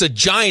 Yeah, but it's a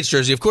Giants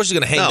jersey. Of course, you're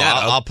going to hang that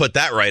up. I'll put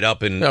that right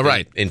up in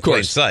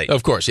plain sight.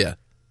 Of course, yeah.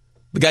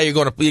 The guy you're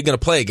going to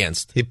play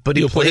against. But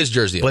he'll put his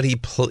jersey up.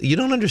 But you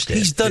don't understand.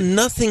 He's done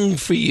nothing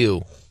for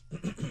you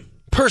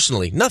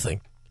personally.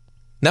 Nothing.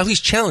 Now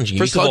he's challenging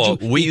you. First of all,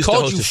 we used to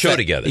host a show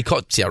together.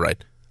 Yeah,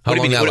 right. What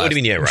do you mean?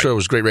 Yeah, right. I'm sure it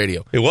was great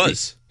radio. It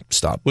was.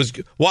 Stop.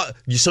 What?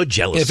 You're so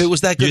jealous. If it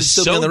was that good, it'd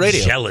still be on the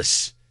radio.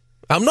 Jealous.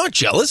 I'm not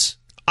jealous.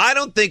 I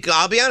don't think,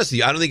 I'll be honest with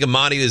you, I don't think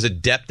Amani is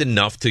adept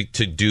enough to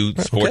do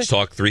Sports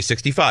Talk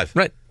 365.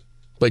 Right.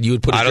 But you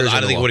would put his jersey on the wall.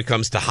 I don't think when it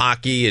comes to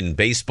hockey and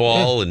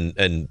baseball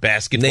and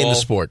basketball. Name the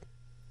sport.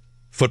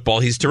 Football,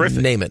 he's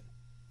terrific. Name it.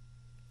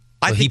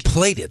 Well, he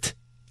played it.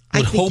 I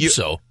would hope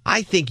so.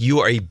 I think you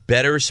are a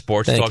better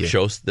sports talk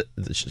show host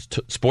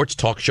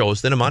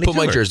than Amani Put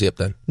Toomer. my jersey up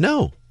then.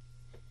 No.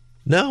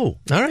 All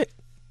right.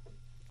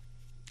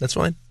 That's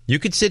fine. You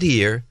could sit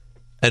here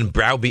and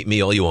browbeat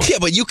me all you want. Yeah,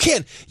 but you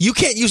can't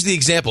use the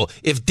example.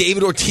 If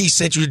David Ortiz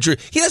sent you a jersey,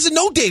 he doesn't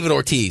know David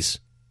Ortiz.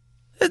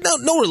 There's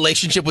no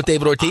relationship with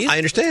David Ortiz. I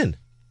understand.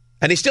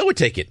 And he still would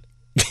take it.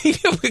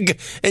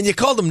 And you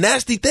called him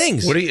nasty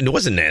things. It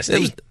wasn't nasty. It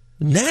was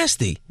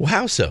nasty. Well,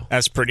 how so?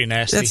 That's pretty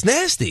nasty. That's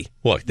nasty.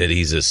 What, that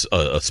he's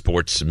a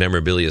sports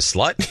memorabilia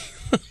slut?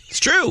 It's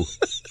true.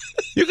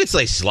 You could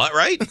say slut,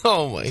 right?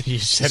 Oh, my. You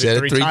said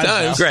it three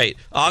times. Great.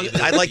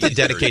 I'd like to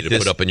dedicate this.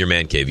 Put up in your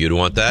man cave. You'd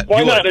want that?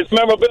 Why not? It's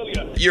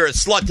memorabilia. You're a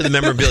slut to the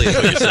memorabilia, is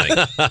what you're saying.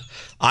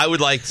 I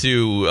would like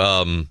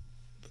to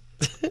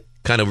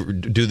kind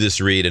of do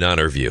this read in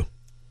honor of you.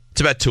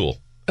 It's about Tool.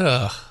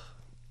 Okay.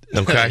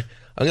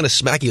 I'm going to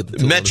smack you at the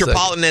Tool.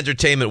 Metropolitan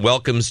Entertainment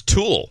welcomes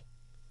Tool.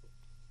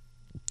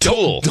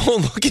 Don't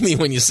look at me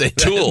when you say that.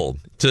 Tool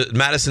to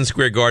Madison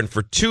Square Garden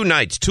for 2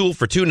 nights. Tool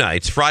for 2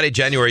 nights. Friday,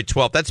 January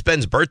 12th. That's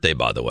Ben's birthday,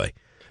 by the way.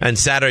 And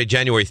Saturday,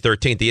 January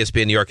 13th,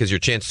 ESPN New York has your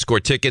chance to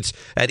score tickets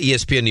at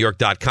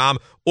ESPNNewYork.com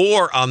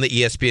or on the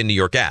ESPN New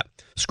York app.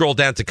 Scroll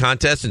down to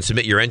contest and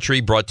submit your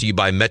entry. Brought to you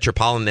by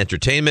Metropolitan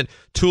Entertainment.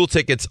 Tool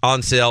tickets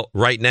on sale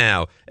right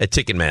now at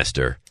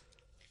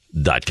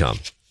Ticketmaster.com.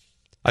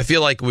 I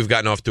feel like we've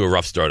gotten off to a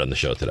rough start on the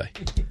show today.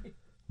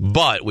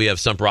 But we have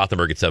Sump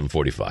Rothenberg at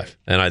 7:45,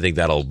 and I think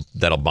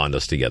that'll bond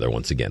us together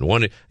once again.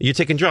 One, you're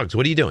taking drugs.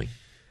 What are you doing?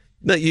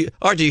 No,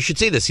 RJ, you should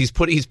see this. He's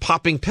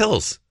popping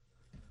pills.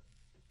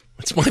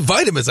 It's my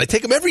vitamins. I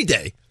take them every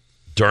day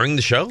during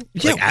the show.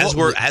 Yeah,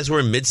 like as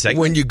we're in mid segment.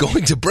 When you're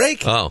going to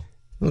break. Oh,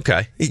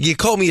 okay. You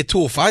called me a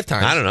tool 5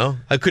 times. I don't know.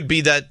 It could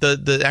be that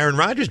the Aaron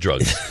Rodgers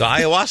drugs, the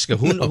ayahuasca.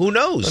 Who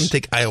knows? I don't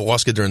take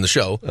ayahuasca during the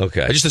show.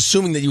 Okay. I'm just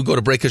assuming that you would go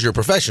to break because you're a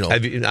professional.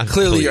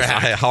 Clearly, you're a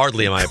hack.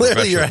 Hardly am I a Clearly,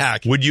 professional. you're a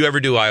hack. Would you ever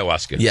do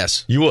ayahuasca?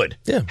 Yes. You would?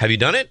 Yeah. Have you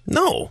done it?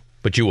 No.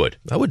 But you would?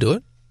 I would do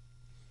it.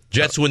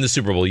 Jets win the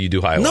Super Bowl, you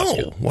do ayahuasca?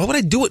 No. Why would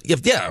I do it?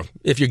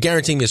 If you're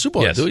guaranteeing me a Super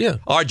Bowl, yes. I'd do it, yeah.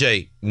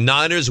 RJ,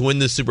 Niners win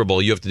the Super Bowl,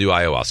 you have to do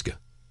ayahuasca.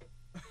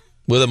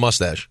 With a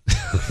mustache.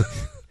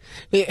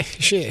 Yeah,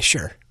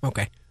 sure.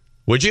 Okay.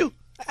 Would you?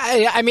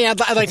 I mean, I'd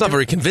like. It's not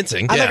very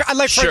convincing. I'd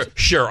like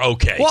sure,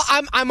 okay. Well,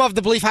 I'm of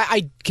the belief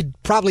I could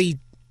probably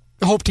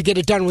hope to get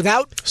it done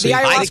without the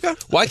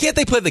ayahuasca. Why can't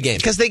they play the game?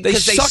 Because they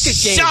suck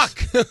at games.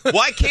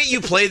 Why can't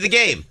you play the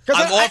game?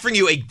 I'm offering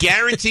you a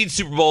guaranteed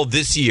Super Bowl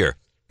this year.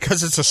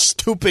 Because it's a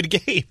stupid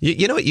game.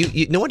 You know what?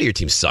 No wonder your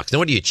team sucks. No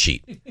wonder you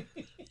cheat.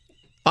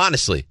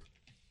 Honestly.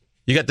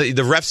 You got the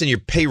refs in your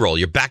payroll,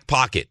 your back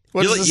pocket.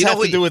 What does this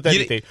have to do with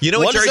anything? You know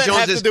what Jerry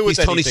Jones is? He's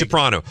Tony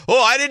Soprano. Oh,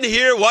 I didn't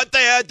hear what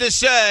they had to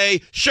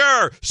say.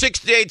 Sure,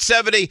 68,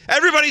 70.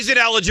 Everybody's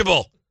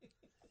ineligible.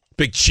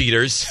 Big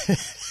cheaters.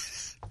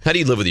 How do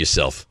you live with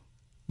yourself?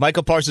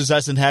 Michael Parsons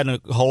hasn't had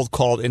a hold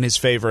called in his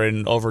favor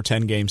in over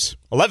 10 games.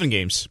 11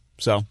 games.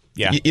 So,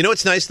 yeah. You know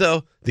what's nice,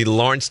 though? The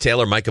Lawrence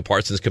Taylor, Micah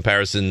Parsons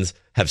comparisons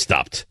have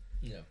stopped.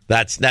 Yeah.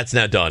 That's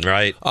now done,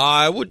 right?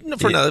 I would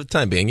for another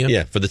time being, yeah.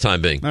 Yeah, for the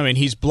time being. I mean,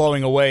 he's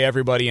blowing away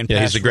everybody in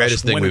pass he's the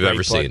greatest thing we've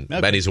ever seen.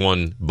 Okay. And he's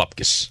won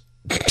Bupkis.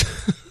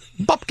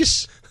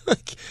 Bupkis.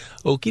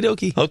 Okie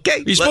dokie.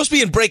 Okay. You're supposed to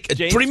be in break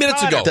 3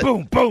 minutes ago.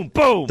 Boom, boom,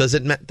 boom. Does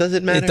it matter?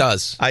 It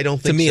does. I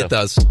don't think so. To me, it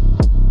does.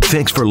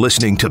 Thanks for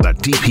listening to the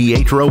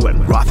DiPietro and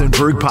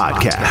Rothenberg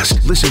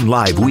podcast. Listen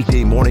live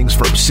weekday mornings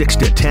from 6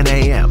 to 10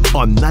 a.m.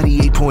 on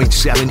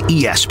 98.7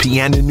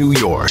 ESPN in New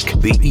York,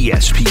 the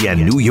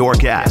ESPN New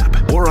York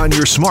app, or on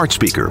your smart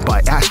speaker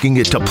by asking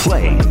it to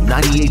play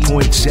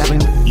 98.7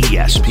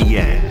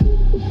 ESPN.